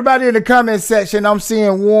 Everybody in the comment section, I'm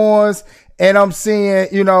seeing 1s and I'm seeing,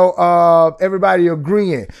 everybody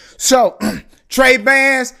agreeing. So Trey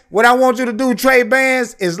Bands, what I want you to do, Trey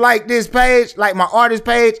Bands, is like this page, like my artist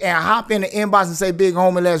page, and hop in the inbox and say, big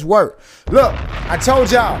homie, let's work. Look, I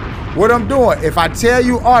told y'all what I'm doing. If I tell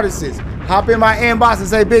you artists, hop in my inbox and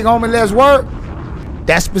say, big homie, let's work,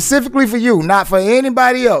 that's specifically for you, not for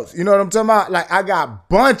anybody else. You know what I'm talking about? Like, I got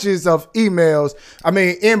bunches of inboxes,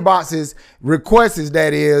 requests,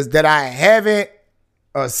 that I haven't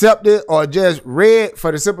accepted or just read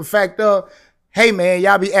for the simple fact of, hey man,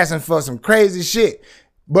 y'all be asking for some crazy shit.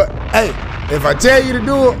 But hey, if I tell you to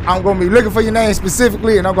do it, I'm gonna be looking for your name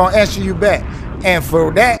specifically and I'm gonna answer you back. And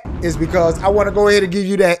for that is because I want to go ahead and give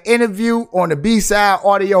you that interview on the B-Side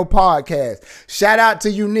Audio Podcast. Shout out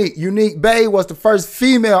to Unique. Unique Bay was the first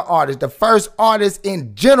female artist, the first artist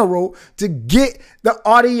in general to get the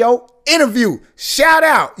audio interview. Shout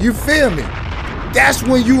out, you feel me? That's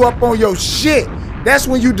when you up on your shit. That's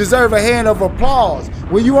when you deserve a hand of applause.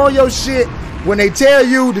 When you on your shit, when they tell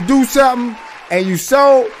you to do something and you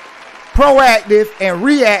so proactive and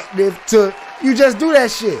reactive to, you just do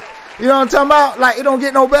that shit. You know what I'm talking about? Like, it don't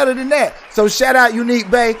get no better than that. So shout out Unique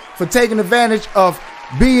Bay for taking advantage of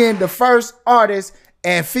being the first artist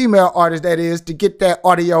and female artist, that is, to get that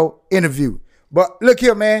audio interview. But look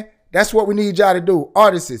here, man. That's what we need y'all to do,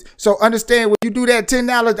 artists. So understand, when you do that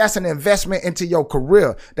 $10, that's an investment into your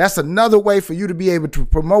career. That's another way for you to be able to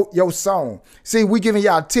promote your song. See, we giving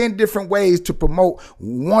y'all 10 different ways to promote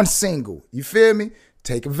one single. You feel me?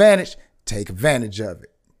 Take advantage of it.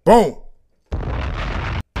 Boom.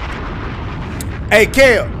 Hey,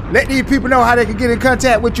 Kel, let these people know how they can get in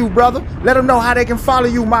contact with you, brother. Let them know how they can follow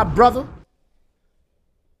you, my brother.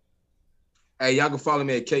 Hey, y'all can follow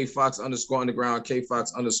me at KFox_underground,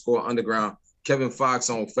 KFox_underground, Kevin Fox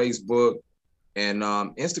on Facebook, and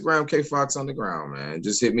Instagram, KFox Underground, man.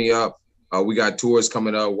 Just hit me up. We got tours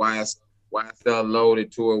coming up. YSL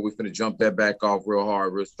Loaded tour. We finna jump that back off real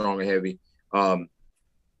hard, real strong and heavy.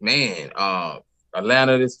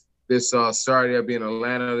 Atlanta this Saturday. I'll be in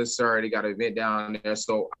Atlanta this Saturday. Got an event down there,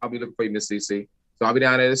 so I'll be looking for you, Miss CC. So I'll be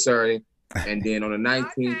down there this Saturday. And then on the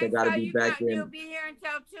 19th, I got to be back in. You'll be here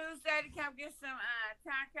until Tuesday to come get some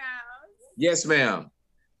tacos. Yes, ma'am.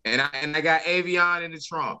 And I got Avion in the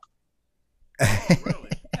trunk. Hey,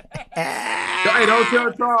 don't tell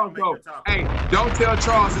Charles, though. Hey, don't tell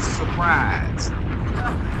Charles it's a surprise.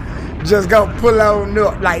 Just go pull on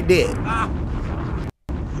up like that.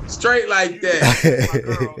 Straight like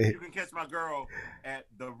that. You can catch my girl at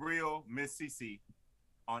The Real Miss CC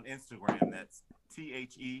on Instagram. That's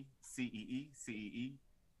TheCeeCee.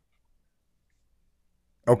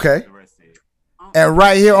 Okay. And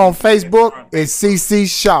right here on Facebook is CC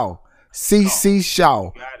Shaw. CC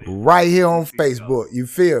Shaw. Right here on Facebook. You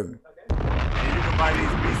feel me? And you can buy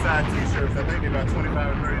these B-side t-shirts. I think they're about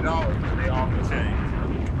 $25 or $30, and they off the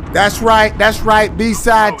chain. That's right.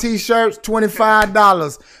 B-side t-shirts,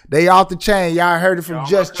 $25. They off the chain. Y'all heard it from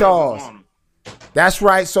Just Charles. That's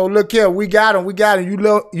right. So look here, we got them.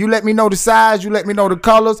 You let me know the size, you let me know the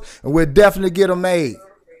colors, and we'll definitely get them made.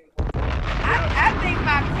 I think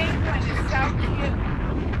my pink one is so cute.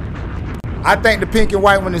 I think the pink and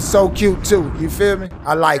white one is so cute too. You feel me?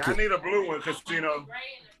 I like it. I need a blue one because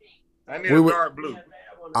I need a dark blue.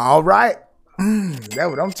 All right. That's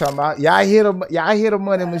what I'm talking about. Y'all hear the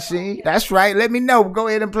money machine. That's right. Let me know. Go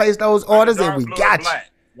ahead and place those orders, and we got you.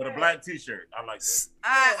 With a black t-shirt. I like that.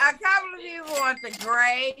 A couple of you want the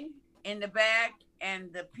gray in the back and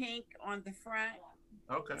the pink on the front.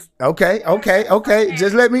 Okay.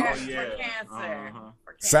 Just let me. For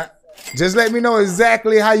cancer. Just let me know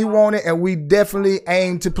exactly how you want it, and we definitely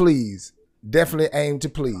aim to please. Definitely aim to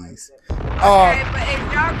please. Okay, but if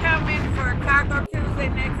y'all come in for Taco Tuesday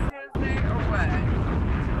next Tuesday or what?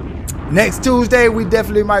 Next Tuesday, we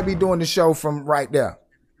definitely might be doing the show from right there.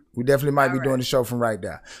 We definitely might be doing the show from right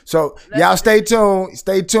there. So y'all stay tuned.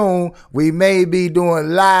 Stay tuned. We may be doing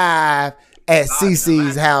live at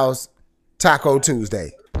CC's house Taco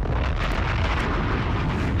Tuesday.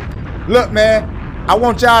 Look, man, I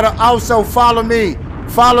want y'all to also follow me.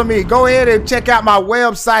 Follow me. Go ahead and check out my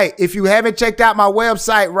website. If you haven't checked out my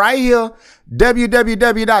website right here,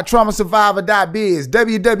 www.traumasurvivor.biz,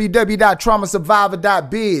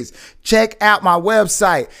 www.traumasurvivor.biz. Check out my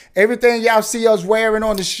website. Everything y'all see us wearing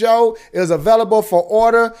on the show is available for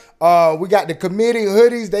order. We got the committee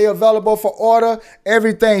hoodies. They available for order.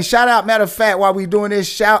 Everything. Shout out, matter of fact, while we doing this,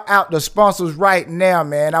 shout out the sponsors right now,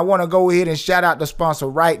 man. I want to go ahead and shout out the sponsor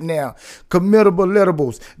right now. Committable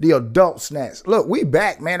Littables, the adult snacks. Look, we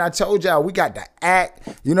back, man. I told y'all we got the act.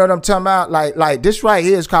 You know what I'm talking about? Like this right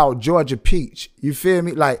here is called Georgia Peach. You feel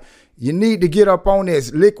me? Like, you need to get up on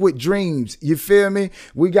this. Liquid Dreams. You feel me?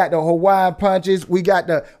 We got the Hawaiian punches. We got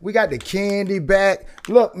the candy back.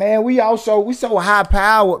 Look, man, we so high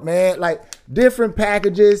powered, man. Like, different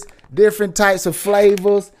packages, different types of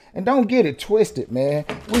flavors. And don't get it twisted, man.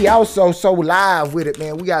 We also so live with it,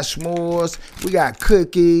 man. We got s'mores, we got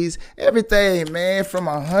cookies, everything, man, from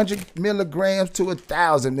 100 milligrams to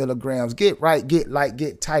 1,000 milligrams. Get right, get light,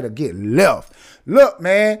 get tighter, get left. Look,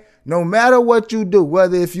 man, no matter what you do,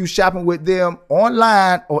 whether if you shopping with them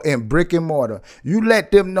online or in brick and mortar, you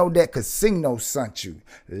let them know that Casino sent you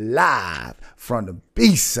live from the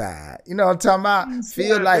B-side. You know what I'm talking about?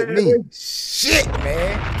 Feel like me. Shit,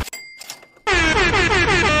 man.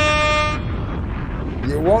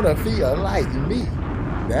 You want to feel like me.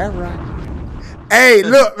 That right. Hey,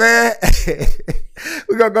 look, man.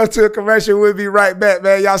 We're going to go to a commercial. We'll be right back,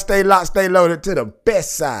 man. Y'all stay locked, stay loaded to the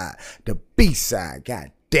best side, the B-side.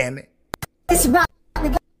 God damn it. It's about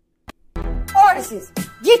the artists.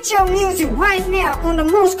 Get your music right now on the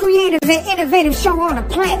most creative and innovative show on the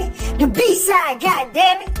planet, the B-side,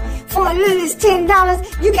 goddammit. For as little as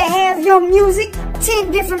 $10, you can have your music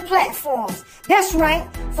 10 different platforms. That's right,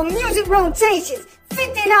 for music rotations,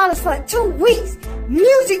 $50 for 2 weeks.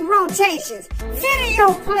 Music rotations,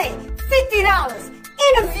 video play, $50.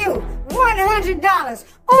 Interview, $100.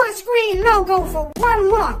 On-screen logo for 1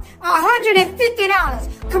 month, $150.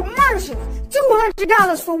 Commercials,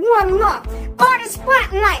 $200 for 1 month. Artist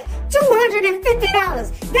spotlight,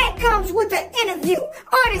 $250. That comes with the interview.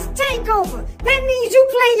 Artist takeover. That means you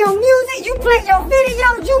play your music, you play your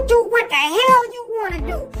videos, you do what the hell you want to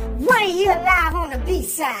do. Right here live on the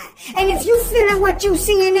B-side. And if you feeling what you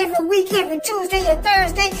seeing every week, every Tuesday or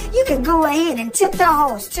Thursday, you can go ahead and tip the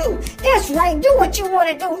host too. That's right, do what you want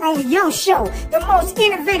to do on your show. The most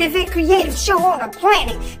innovative and creative show on the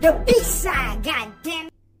planet. The B-side, goddammit.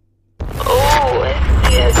 Oh,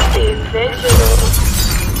 it's digital.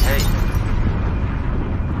 Hey,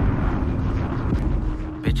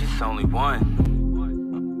 bitch, it's only one.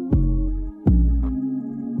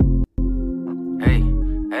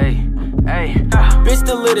 Hey, bitch,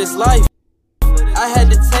 the lit is life. I had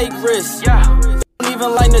to take risks. Don't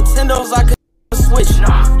even like Nintendos, I could switch.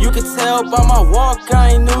 You could tell by my walk,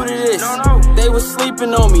 I ain't new to this. They was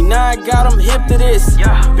sleeping on me, now I got them hip to this.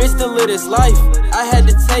 Bitch, the lit is life. I had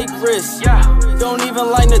to take risks. Don't even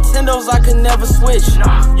like Nintendos, I could never switch.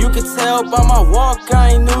 You could tell by my walk,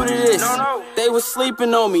 I ain't new to this. They was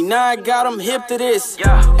sleeping on me, now I got them hip to this.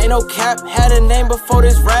 Ain't no cap, had a name before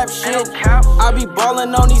this rap shit. I be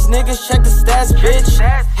ballin' on these niggas, check the stats, bitch.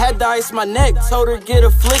 Had to ice my neck, told her get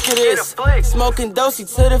a flick of this. Smoking dosey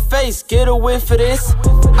to the face, get a whiff of this.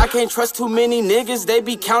 I can't trust too many niggas, they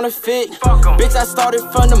be counterfeit. Bitch, I started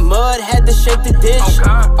from the mud, had to shake the ditch.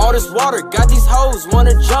 All this water, got these hoes,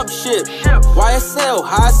 wanna jump ship. YSL,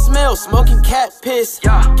 how I smell, smoking cat piss.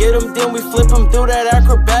 Get them, then we flip them, do that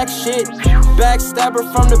acrobat shit. Backstabber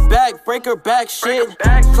from the back, break her back shit.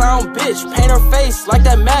 Clown bitch, paint her face like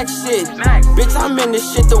that Max shit. Bitch, I'm in this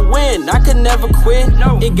shit to win, I could never quit.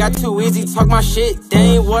 It got too easy, talk my shit,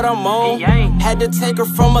 they ain't what I'm on. Had to take her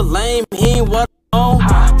from a lame, he ain't what I'm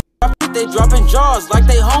on. They dropping jaws like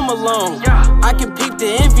they home alone. I can peep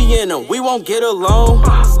the envy in them, we won't get along.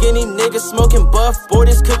 Skinny niggas smoking buff, boy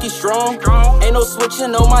this cookie strong. Ain't no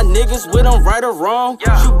switching on my niggas with them right or wrong.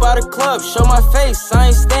 Shoot by the club, show my face, I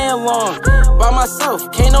ain't staying long. By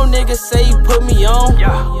myself, can't no nigga say he put me on.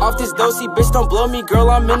 Off this dosey, bitch, don't blow me, girl,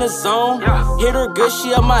 I'm in the zone. Hit her good,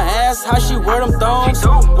 she up my ass, how she wear them thongs.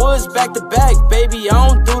 Woods back to back, baby, I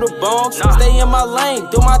don't do the bongs. Stay in my lane,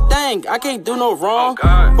 do my thing, I can't do no wrong.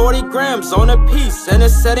 40 grams on a piece, and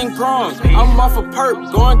it's setting prongs. I'm off a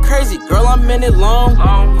perp, going crazy, girl, I'm in it long.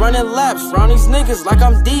 Running laps, round these niggas like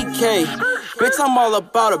I'm DK. Bitch, I'm all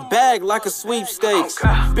about a bag like a sweepstakes.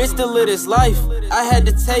 Bitch, to live this life, I had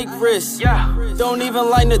to take risks. Don't even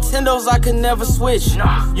like Nintendos, I could never switch.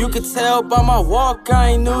 You could tell by my walk,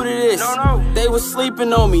 I ain't new to this. They was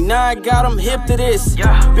sleeping on me, now I got them hip to this.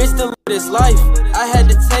 Bitch, to live this life, I had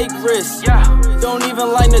to take risks. Don't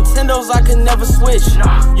even like Nintendos, I could never switch.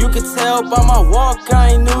 You could tell by my walk,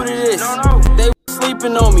 I ain't new to this. They was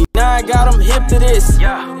sleeping on me, now I got them hip to this.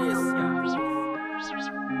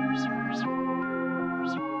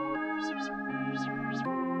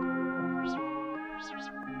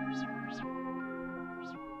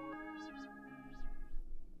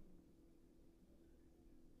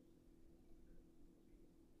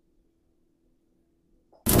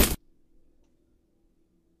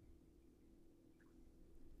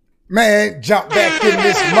 Man, jump back in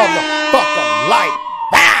this motherfucker like,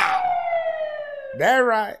 wow. That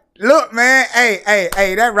right. Look, man, hey,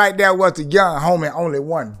 that right there was the young homie, only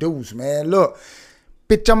one deuce, man. Look,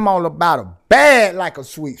 bitch, I'm all about a bad like a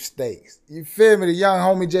sweepstakes. You feel me? The young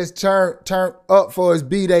homie just turned up for his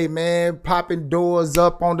B-Day, man. Popping doors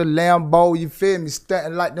up on the Lambo, you feel me?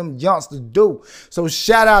 Stunting like them youngsters do. So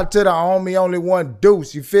shout out to the homie, only one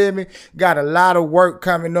deuce, you feel me? Got a lot of work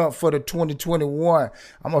coming up for the 2021.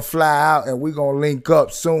 I'm gonna fly out and we gonna link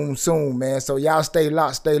up soon, man. So y'all stay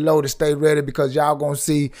locked, stay loaded, stay ready because y'all gonna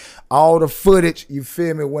see all the footage, you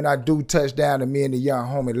feel me, when I do touch down and me and the young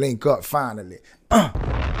homie link up finally.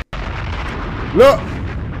 Look,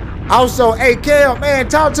 also, hey, Kel, man,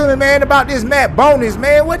 talk to me, man, about this Matt Bonus,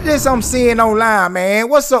 man. What is this I'm seeing online, man?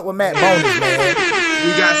 What's up with Matt Bonus, man?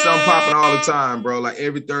 We got something popping all the time, bro. Like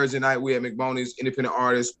every Thursday night, we have McBonus, independent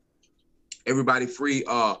artists. Everybody free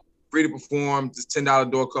to perform. Just $10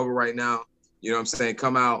 door cover right now. You know what I'm saying?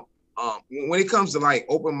 Come out. When it comes to like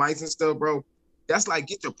open mics and stuff, bro, that's like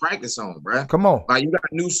get your practice on, bro. Come on. Like you got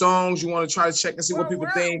new songs, you want to try to check and see what people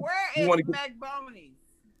think. Where you want is to McBonus?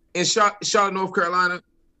 in Charlotte, North Carolina.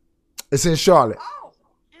 It's in Charlotte. Oh.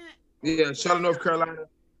 Yeah, Charlotte, North Carolina.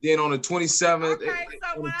 Then on the 27th. Okay,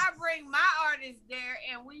 so when I bring my artist there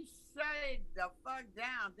and we shut it the fuck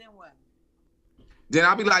down, then what? Then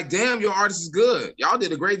I'll be like, damn, your artist is good. Y'all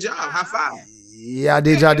did a great job. High five. Yeah, I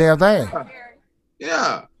did y'all damn thing.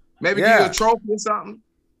 Yeah. Maybe give you a trophy or something.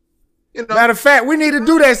 You know. Matter of fact, we need to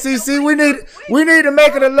do that, CC. We need to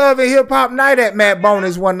make it a love and hip hop night at Matt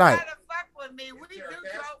Bonus one night.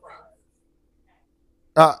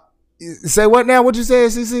 Say what now? What you said,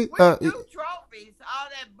 CC? We do trophies. All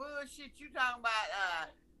that bullshit you talking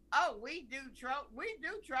about. We do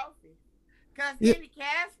trophies. Cause any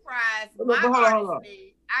cash prize my artist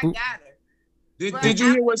need, I got her. Did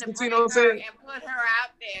you hear what Casino said? And put her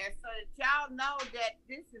out there so that y'all know that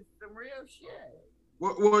this is some real shit.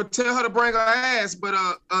 Well, tell her to bring her ass. But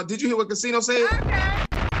did you hear what Casino said? Okay,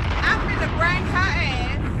 I'm gonna bring her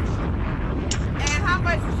ass. And how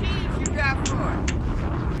much cheese you got for her?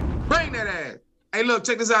 Bring that ass. Hey, look,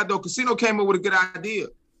 check this out though. Casino came up with a good idea.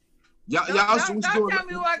 Y'all don't tell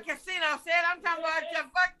me what Casino said. I'm talking about what the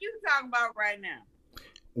fuck you talking about right now.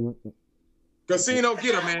 Casino,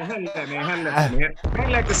 get her, man. Handle that, man. Handle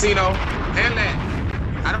that, Casino. Handle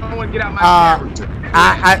that. I don't want to get out my character.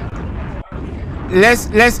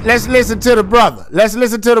 Let's listen to the brother. Let's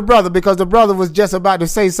listen to the brother because the brother was just about to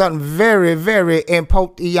say something very, very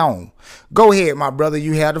important. Go ahead, my brother.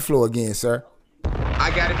 You have the floor again, sir.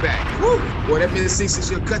 I got it back. Woo. Boy, that Miss CC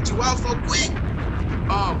should cut you off so quick.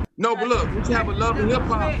 No, but look, we should have a love and hip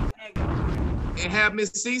hop and have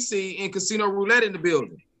Miss CC and Casino Roulette in the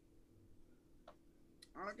building.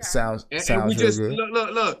 Okay. Sounds and we just good.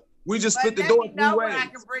 Look. We just split the door 3 ways. I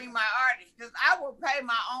can bring my artist because I will pay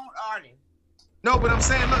my own artist. No, but I'm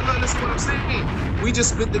saying, look, listen what I'm saying. We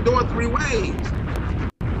just split the door 3 ways.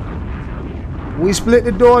 We split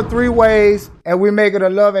the door 3 ways, and we make it a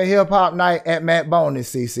love and hip hop night at Matt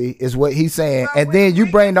Bonus, CC, is what he's saying. Well, and then you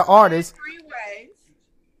bring the artist. 3 ways,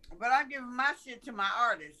 but I give my shit to my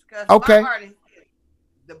artist because my artist is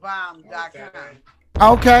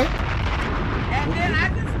thebomb.com. Okay. And then I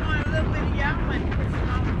just want a little bit of y'all money.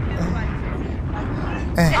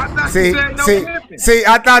 See,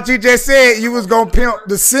 I thought you just said you was gonna pimp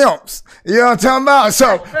the simps. You know what I'm talking about?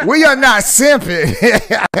 So we are not simping.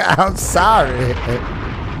 I'm sorry.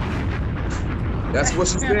 That's what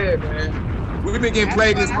she said, man. We've been getting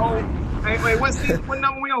played this whole Wait, what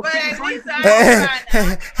number we on? But 53? at least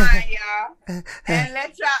I'm trying, y'all. And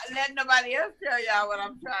let nobody else tell y'all what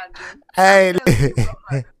I'm trying to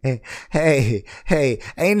do. Hey,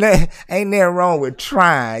 ain't nothing wrong with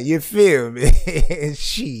trying. You feel me?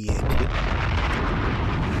 Shit.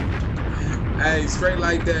 Hey, straight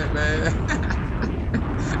like that, man.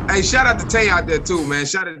 Hey, shout out to Tay out there too, man.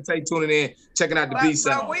 Shout out to Tay tuning in, checking out the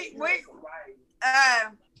B-side.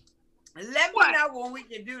 But let me know when we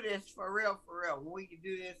can do this for real. When we can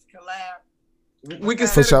do this collab. We can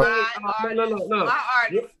set set a sure. date. Look. My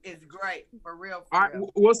artist is great, for real. All right,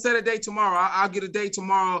 we'll set a date tomorrow. I'll get a date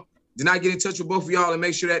tomorrow. Then I get in touch with both of y'all and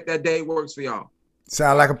make sure that day works for y'all.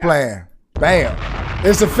 Sound like a plan. Bam.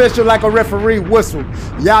 It's official like a referee whistle.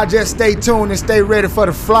 Y'all just stay tuned and stay ready for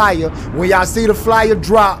the flyer. When y'all see the flyer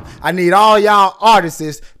drop, I need all y'all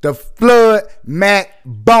artists to flood Mac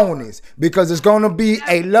Boney's because it's going to be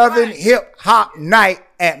a loving hip hop night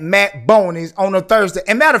at Mac Boney's on a Thursday.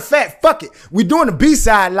 And matter of fact, fuck it. We doing the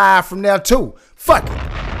B-side live from there too. Fuck it.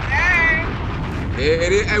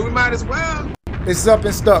 Hey, we might as well. It's up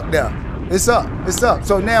and stuck there. It's up.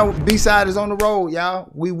 So now B-side is on the road, y'all.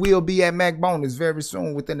 We will be at Mac Boney's very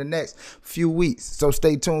soon within the next few weeks. So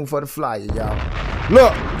stay tuned for the flyer, y'all.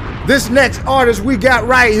 Look, this next artist we got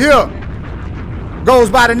right here goes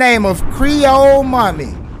by the name of Creole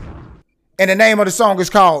Mommy. And the name of the song is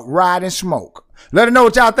called Ride and Smoke. Let her know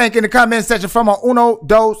what y'all think in the comment section from a Uno,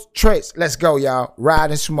 Dos, Tres. Let's go, y'all.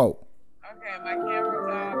 Ride and Smoke. Okay, my camera's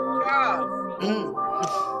off.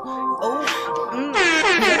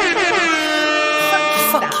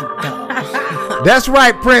 Charles. That's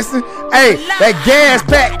right, Princeton. Hey, that gas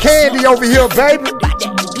pack candy over here, baby.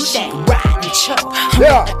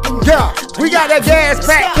 Yeah. We got that gas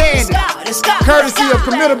pack candy. Courtesy of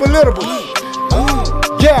Committable Littable.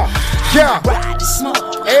 Yeah.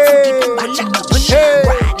 Hey.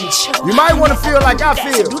 You might want to feel like I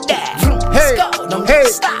feel. Hey.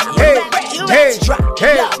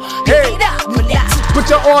 Put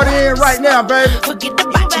your order in right now, baby.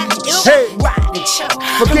 Hey.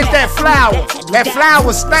 Forget that flour. That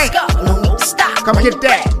flour stank. Come get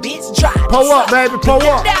that. Pull up, baby. Pull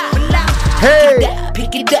up. Hey.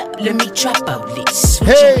 Pick it up, let me drop all this.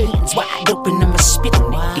 Hey. Hands wide open, I'ma spit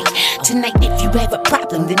on it. Tonight, if you have a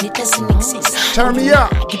problem, then it doesn't exist. Turn me up.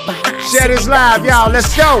 Share this live, y'all.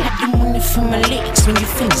 Let's go.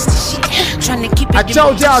 I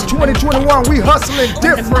told y'all 2021, we hustling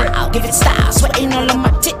different. I'll give it style, sweating all of my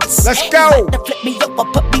tits. Let's go. Flip me up or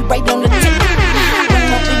put me right on the tip.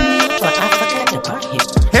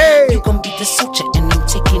 Hey. You gon' be the soldier and I'm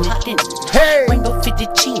taking it in. Hey. Rainbow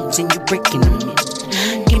fitted jeans and you breaking them in.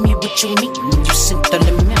 Give me what you need when you sent the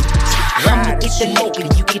limit. I'ma get the lady,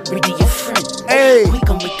 you get rid of your friend. Hey. We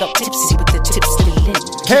gon' wake up tipsy with the tips still in.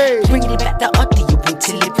 Hey. Bring it back to audio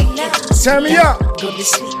until it begins. Turn me up. Go to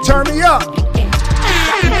sleep. Turn me up. We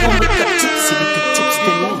gon' wake up tipsy with the tips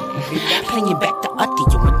still in. Playing back the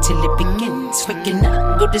audio until it begins. Waking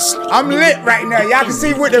up, go to sleep. I'm lit right now. Y'all can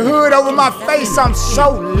see with the hood over my face. I'm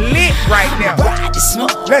so lit right now. Ride and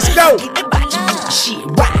smoke. Let's go. Shit,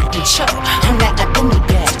 ride and show. I'm like a dummy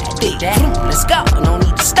bag. Let's go. No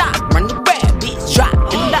need to stop. Run the rabbits. Drop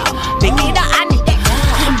it low. Pick it up. I need that.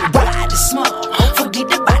 Ride and smoke.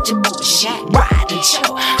 Forget about your bullshit. Ride and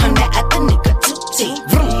show. I'm that other nigga too.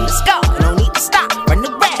 Let's go. No need to stop. Run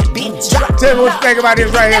the rabbits. Drop it low. Tell me what you think about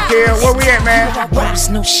this right here, kid. Where we at, man?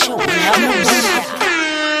 No show.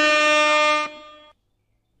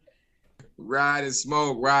 Ride and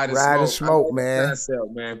smoke, Ride and smoke, man. Myself,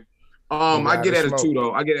 man. I get at a 2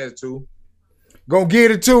 though. I get at a 2. Gonna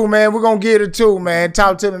get it 2, man. We're gonna get it 2, man.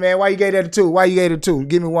 Talk to me, man. Why you gave that a 2? Why you gave it a 2?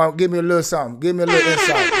 Give me one. Give me a little something. Give me a little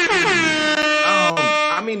insight.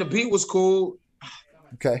 I mean, the beat was cool.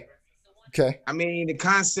 Okay. I mean, the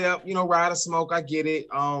concept, ride and smoke. I get it.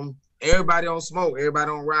 Everybody don't smoke. Everybody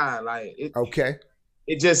don't ride. Like it. Okay.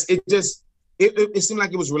 It seemed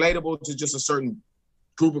like it was relatable to just a certain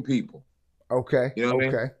group of people. Okay. You know what I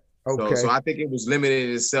mean? Okay. So I think it was limited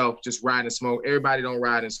in itself, just ride and smoke. Everybody don't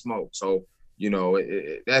ride and smoke. So,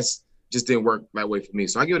 that's just didn't work that way for me.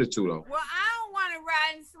 So I give it a 2 though. Well, I don't want to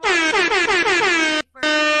ride and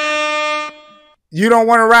smoke. You don't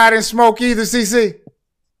want to ride and smoke either, CC?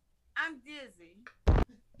 I'm dizzy.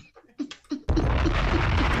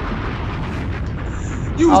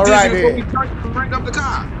 You was all dizzy right, before we started to bring up the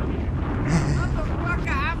car. Motherfucker,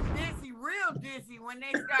 I'm dizzy, real dizzy when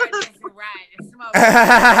they start this ride and smoke. What's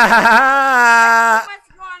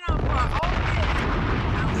going on for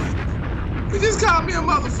You just called me a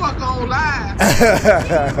motherfucker on live.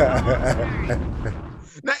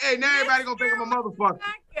 now everybody gonna think I'm a motherfucker.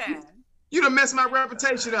 You done messed my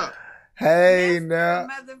reputation up. Hey now.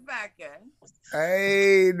 Motherfucker.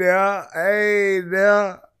 Hey now. Hey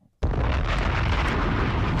now.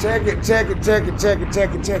 Check it.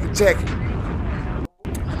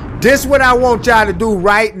 This what I want y'all to do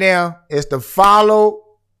right now is to follow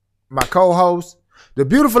my co-host, the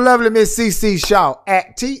beautiful, lovely Miss CC Shaw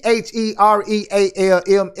at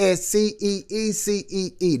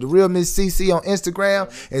TheRealMsCeeCee, the real Miss CC on Instagram,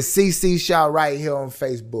 and CC Shaw right here on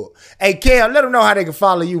Facebook. Hey, Kel, let them know how they can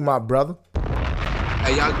follow you, my brother.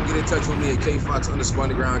 Hey, y'all can get in touch with me at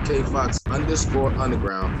KFox_underground,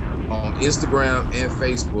 KFox_underground on Instagram and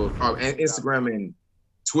Facebook, and Instagram and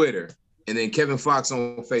Twitter, and then Kevin Fox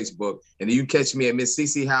on Facebook. And then you can catch me at Miss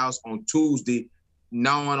CC House on Tuesday,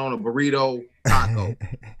 gnawing on a burrito taco. Where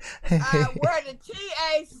the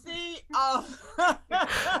TAC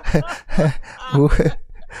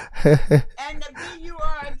and the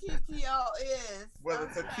BURTTO is where the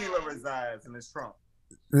tequila resides in his trunk.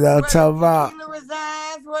 No, talk about tequila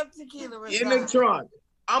resides. What tequila resides? In the trunk.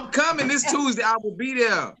 I'm coming this Tuesday. I will be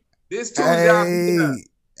there. This Tuesday, I'll be there.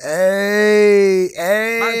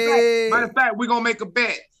 Hey. Matter of fact, we're going to make a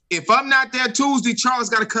bet. If I'm not there Tuesday, Charles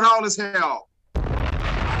got to cut all his hair off.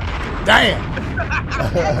 Damn.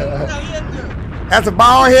 That's a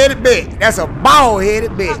bald-headed bet.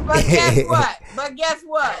 But guess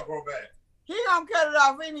what? He gonna cut it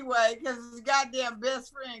off anyway because his goddamn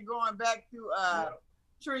best friend going back to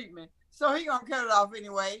treatment. So he gonna cut it off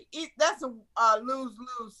anyway. That's a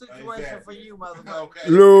lose-lose situation for you, motherfucker. Okay.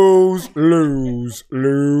 Lose.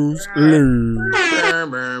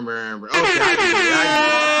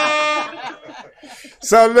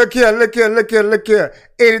 So look here.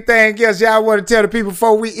 Anything else y'all want to tell the people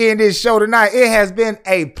before we end this show tonight? It has been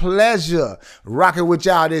a pleasure rocking with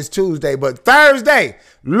y'all this Tuesday. But Thursday,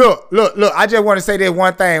 look. I just want to say this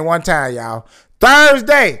one thing one time, y'all.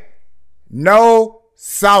 Thursday, no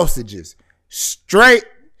sausages. Straight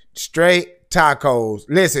tacos.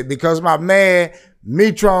 Listen, because my man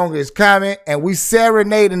Metron is coming and we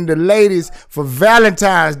serenading the ladies for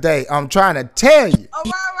Valentine's Day. I'm trying to tell you. Oh,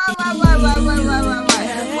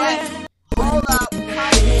 wait. Hold up.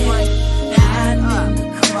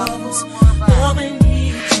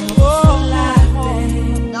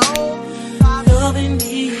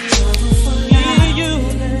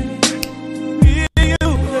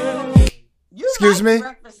 Excuse me?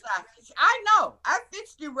 I know. I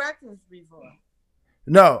fixed you breakfast before.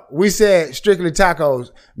 No, we said strictly tacos,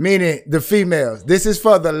 meaning the females. This is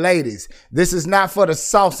for the ladies. This is not for the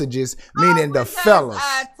sausages, meaning the fellas.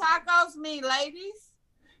 Tacos mean ladies?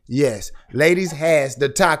 Yes, ladies has the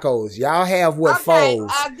tacos. Y'all have what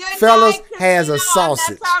folds. Fellas has a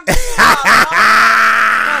sausage.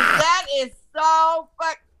 That is so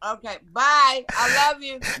fuck. Okay, bye. I love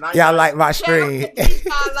you. Y'all like my screen.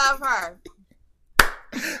 I love her.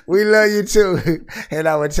 We love you too. And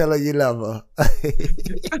I would tell her you love her.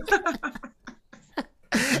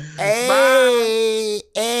 Hey.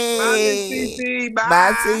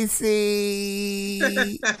 Bye, CC.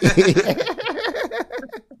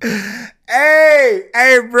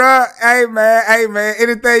 Hey, bro. Hey, man.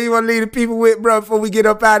 Anything you want to leave the people with, bro, before we get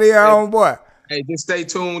up out of here, homeboy? Hey, just stay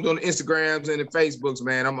tuned on the Instagrams and the Facebooks,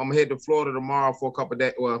 man. I'm gonna head to Florida tomorrow for a couple of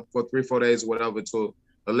days, well, for 3-4 days or whatever, to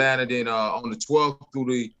Atlanta. Then on the 12th through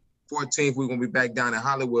the 14th, we're gonna be back down in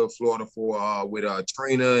Hollywood, Florida, for with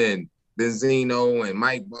Trina and Benzino and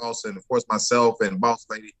Mike Boss, and of course myself and Boss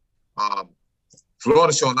Lady.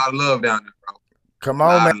 Florida show a lot of love down there, bro. Come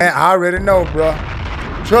on, man. I already know, bro.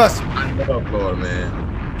 Trust me. I love Florida, man.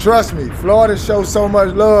 Trust me. Florida shows so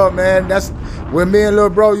much love, man. That's when me and little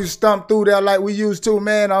bro you stump through there like we used to,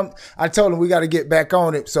 man. I told him we got to get back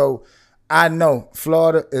on it. So I know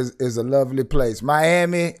Florida is a lovely place.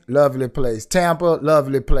 Miami, lovely place. Tampa,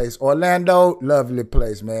 lovely place. Orlando, lovely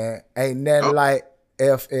place, man. Ain't nothing like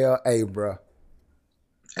FLA, bro.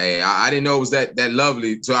 Hey, I didn't know it was that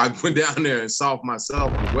lovely, so I went down there and saw for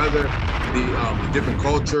myself the weather, the different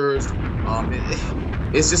cultures.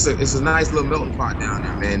 It's a nice little melting pot down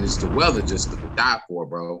there, man. It's the weather just to die for,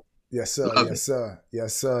 bro. Yes, sir.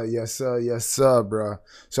 Yes, sir, bro.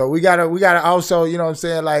 So we gotta also, you know what I'm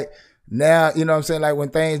saying, like now, you know what I'm saying, like when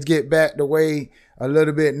things get back the way a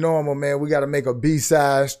little bit normal, man, we gotta make a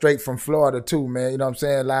B-side straight from Florida too, man. You know what I'm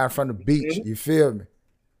saying, live from the beach. You feel me?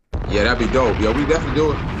 Yeah, that'd be dope. Yeah, we definitely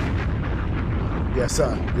do it. Yes,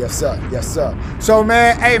 sir. So,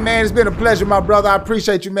 man, hey, man, it's been a pleasure, my brother. I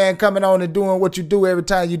appreciate you, man, coming on and doing what you do every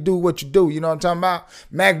time you do what you do. You know what I'm talking about?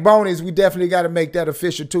 Mac Boney's, we definitely got to make that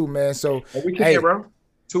official too, man. So, we can't, bro.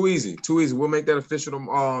 Too easy. We'll make that official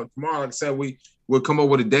tomorrow. Like I said, we'll come up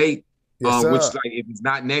with a date, yes, which, like, if it's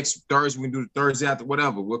not next Thursday, we can do the Thursday after,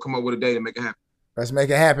 whatever. We'll come up with a date and make it happen. Let's make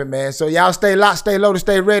it happen, man. So y'all stay locked, stay loaded,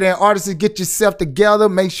 stay ready. And artists, get yourself together.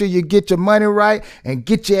 Make sure you get your money right and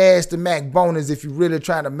get your ass to Mac Bonus if you're really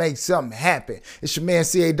trying to make something happen. It's your man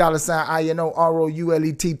CA $INO-ROULETTE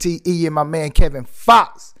and my man Kevin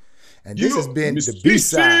Fox. And this has been the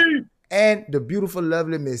B-Side and the beautiful,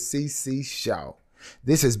 lovely Miss CC Shaw.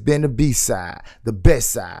 This has been the B-Side, the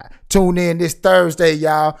best side. Tune in this Thursday,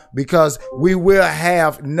 y'all, because we will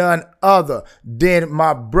have none other than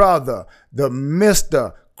my brother, the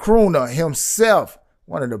Mr. Crooner himself.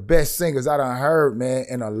 One of the best singers I done heard, man,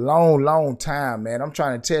 in a long, long time, man. I'm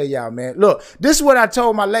trying to tell y'all, man. Look, this is what I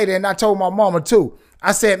told my lady and I told my mama, too.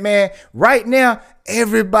 I said, man, right now,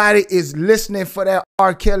 everybody is listening for that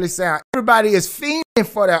R. Kelly sound. Everybody is fiending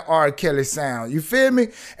for that R. Kelly sound. You feel me?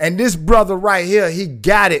 And this brother right here, he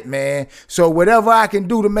got it, man. So whatever I can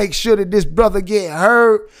do to make sure that this brother get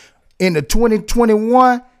heard in the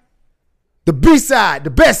 2021, the B-Side, the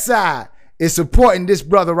best side, is supporting this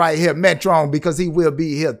brother right here, Metron, because he will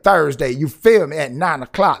be here Thursday. You feel me? At 9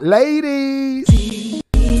 o'clock. Ladies.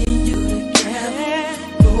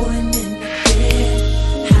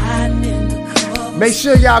 Make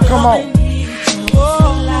sure y'all come on.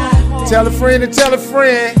 Tell a friend and tell a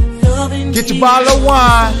friend. Get your bottle of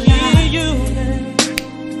wine.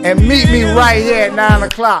 And meet me right here at 9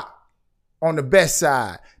 o'clock on the best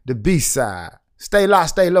side, the B-Side. Stay locked,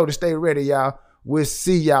 stay loaded, stay ready, y'all. We'll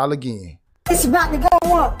see y'all again. It's about to go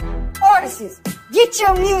up. Artists, get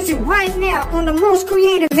your music right now on the most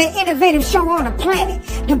creative and innovative show on the planet.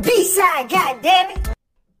 The B-Side, goddammit.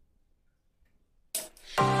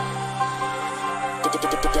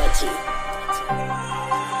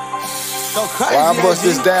 While I bust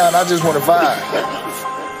this down, I just want to vibe.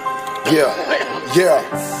 Yeah.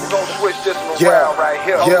 We're gonna switch this one around right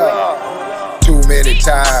here. Too many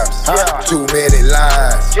times, too many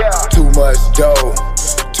lines, too much dough,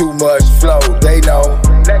 too much flow. They know.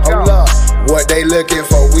 Hold up. What they looking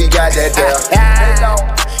for, we got that there.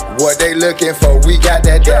 What they looking for, we got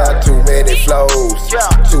that there. Too many flows,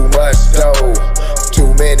 too much dough,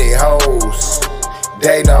 too many hoes.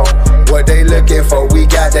 They know what they looking for, we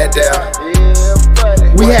got that there.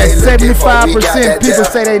 We had 75% people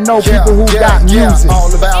say they know people who got music. All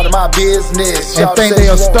about my business. And think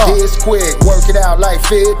they'll stop. This quick, work it out like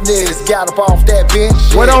fitness. Got up off that bench.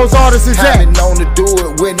 Where those artists is at? Been known to do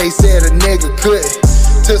it when they said a nigga could.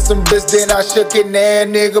 To some bitch, then I shook it, now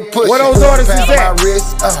nigga push. Where those artists is at? My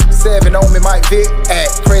wrist, 7 on me, Mike Vick.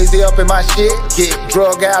 Act crazy up in my shit. Get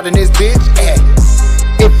drug out in this bitch.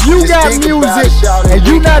 If you got music and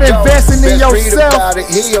you not investing in yourself,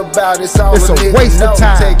 it's a waste of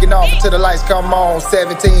time. Taking off until the lights come on.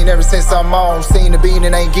 17 ever since I'm on. Seen the bean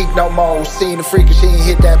and ain't geek no more. Seen the freak and she ain't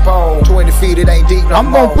hit that pole. 20 feet it ain't deep no more.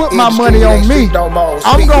 I'm gonna put my money on me.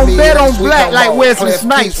 I'm gonna bet on black like Wesley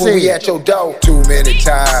Snipes said. We at your door. Too many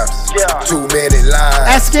times, too many lines.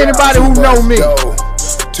 Ask anybody who know me.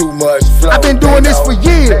 Too much flow. I've been doing this for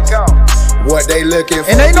years. What they looking for,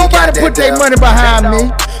 and ain't nobody put their money behind me.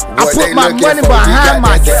 I put my money behind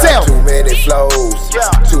myself. Too many flows,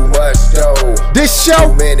 too much dough. This show,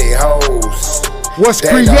 too many hoes, was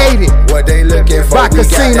created by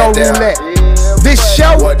Casino Roulette. This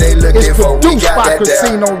show is produced by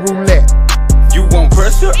Casino Roulette. You want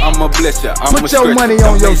pressure? I'ma bless ya. Put your money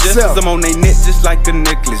on yourself. I'm on they neck just like a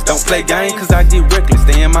necklace. Don't play game cause I get reckless.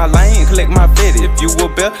 Stay in my lane, collect my fetty. If you a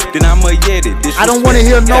bell, then I'm a yeti. I don't want to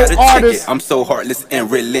hear no artists I'm so heartless and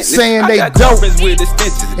relentless. saying they dope in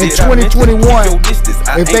 2021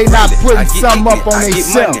 if they not putting something up on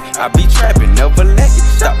themselves. I be trapping, never lacking.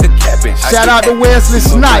 Stop the capping. Shout out to Wesley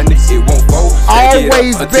Snipes.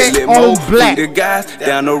 Always bet on black. The guys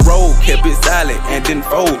down the road kept it silent and then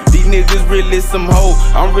fold. These niggas really some hoe.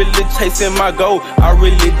 I'm really chasing my goal. I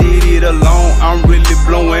really did it alone. I'm really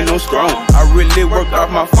blowing on strong. I really worked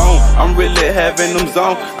off my phone. I'm really having them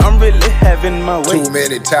zone. I'm really having my way. Too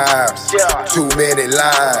many times, too many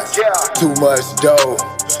lines, too much dough,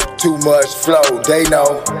 too much flow. They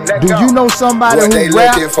know. Do you know somebody who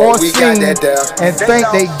rap or sing and think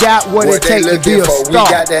they got what it takes to be a star? We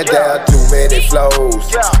got that there. Too many flows,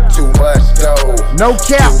 too much dough. No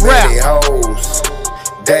cap rap. Hoes.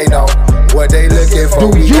 They know what they looking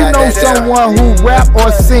for. Do you know someone who rap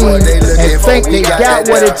or sing and think they got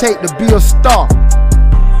what it takes to be a star?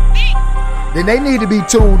 Then they need to be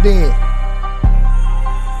tuned in.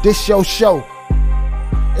 This your show.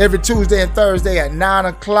 Every Tuesday and Thursday at 9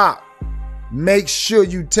 o'clock. Make sure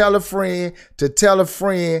you tell a friend to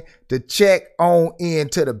check on in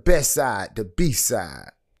to the best side, the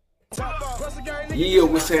B-Side. Yeah,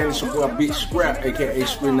 we're saying it's your boy Big Scrap, aka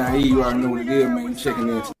Screen Naive. You already know what it is, man. You checking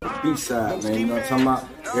in to the B-Side, man. You know what I'm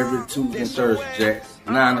talking about? Every Tuesday and Thursday, Jack.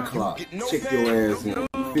 9 o'clock. Check your ass in.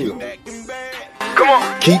 You feel me? Come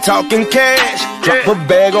on. Keep talking cash. Drop a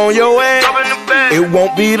bag on your ass. It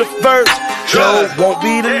won't be the first. No, won't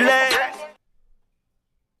be the last.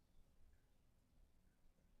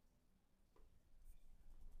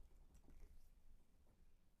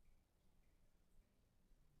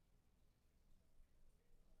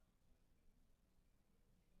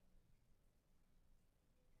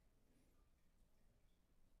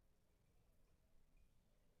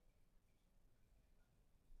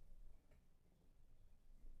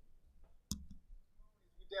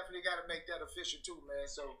 Definitely got to make that official too, man.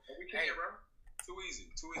 So we can't, bro. Too easy.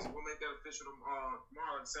 We'll make that official tomorrow.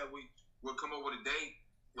 Like I said, we'll come up with a date.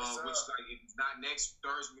 Yes, which like if it's not next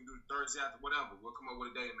Thursday, we do Thursday after whatever. We'll come up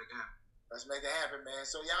with a date and make it happen. Let's make it happen, man.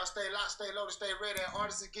 So y'all stay locked, stay loaded, stay ready. And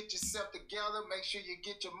artists, get yourself together. Make sure you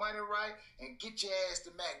get your money right and get your ass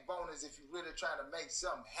to Mac Bonus if you're really trying to make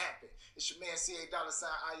something happen. It's your man CA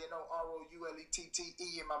 $INOROULETTE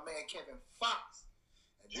and my man Kevin Fox.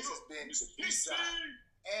 And this has been the B-Side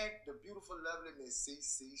and the beautiful, lovely Miss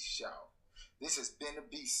CC Shaw. This has been the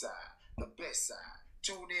B-Side, the best side.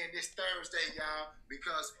 Tune in this Thursday, y'all,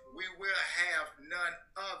 because we will have none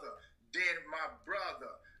other than my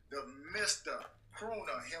brother, the Mr.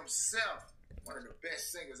 Crooner himself. One of the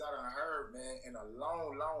best singers I done heard, man, in a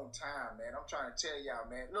long, long time, man. I'm trying to tell y'all,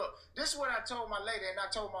 man. Look, this is what I told my lady and I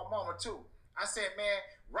told my mama, too. I said, man,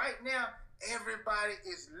 right now, everybody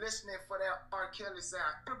is listening for that R. Kelly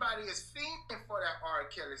sound. Everybody is feeding for that R.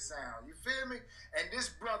 Kelly sound. You feel me? And this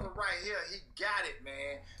brother right here, he got it,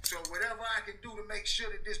 man. So whatever I can do to make sure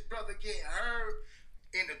that this brother get heard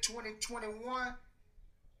in the 2021,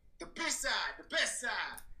 the B-Side, the best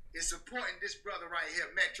side, is supporting this brother right here,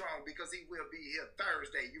 Metron, because he will be here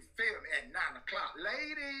Thursday. You feel me? At 9 o'clock.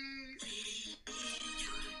 Ladies.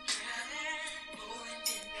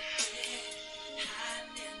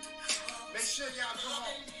 Make sure y'all come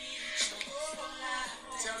on.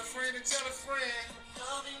 Tell a friend and tell a friend.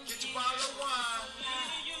 Get your bottle of wine.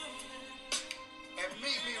 And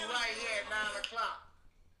meet me right here at 9 o'clock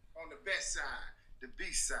on the best side, the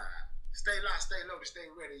B-Side. Stay locked, stay loaded, stay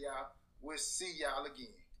ready, y'all. We'll see y'all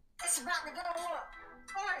again. It's about to go up.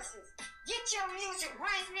 Artists, get your music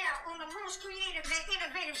right now on the most creative and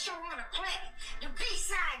innovative show on the planet. The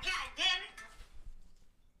B-Side, goddammit.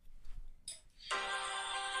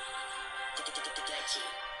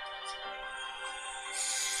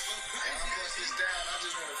 This down, I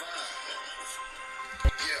just want to vibe.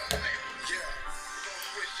 Yeah, right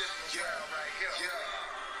here.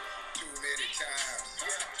 Too many times,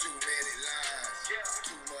 too many lines,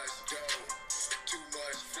 too much dough, too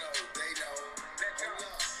much flow. They know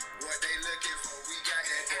what they looking for. We got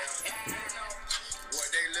that down. What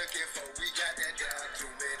they looking for, we got that down.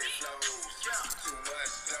 Too many flows, too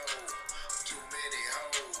much dough, too many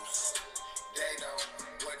hoes. They know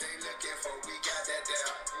what they looking for. We got that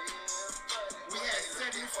down. We had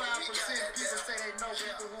 75% people say they know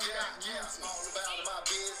people who got music. All about my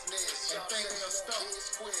business. Y'all think they'll stop.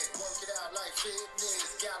 Quick, work it out like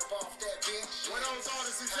fitness. Got up off that bitch. What those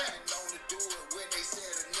artists is that? I known to do it when they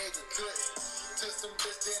said a nigga couldn't. Took some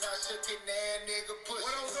bitch, then I shook it, that nigga push.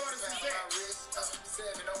 What those artists is that? My wrist up,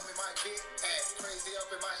 7 on me, my dick. Crazy up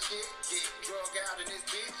in my shit. Get drug out in this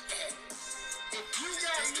bitch. If you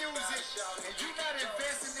got music and you not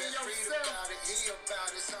investing in yourself,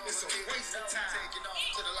 it's a waste of time. Taking off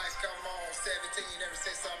till the lights come on. 17 ever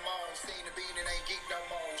since I'm on. Seen the beat, it ain't geek no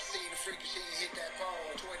more. Seen the freaky shit hit that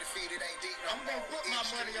pole. 20 feet, it ain't deep no more. I'm gonna put my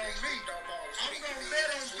money on me. I'm gonna bet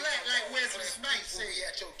on black like Wesley Snipes said.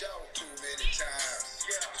 At your door too many times.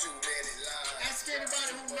 Too many lies. Ask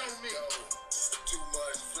anybody who know me. Too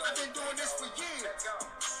much flow. I've been doing this for years.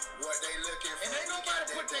 What they looking for? And ain't nobody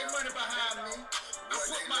put their money behind me. I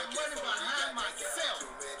put my money behind myself.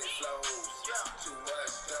 Too many flows, too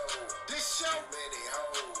much dough. This show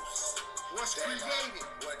was created.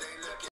 What they looking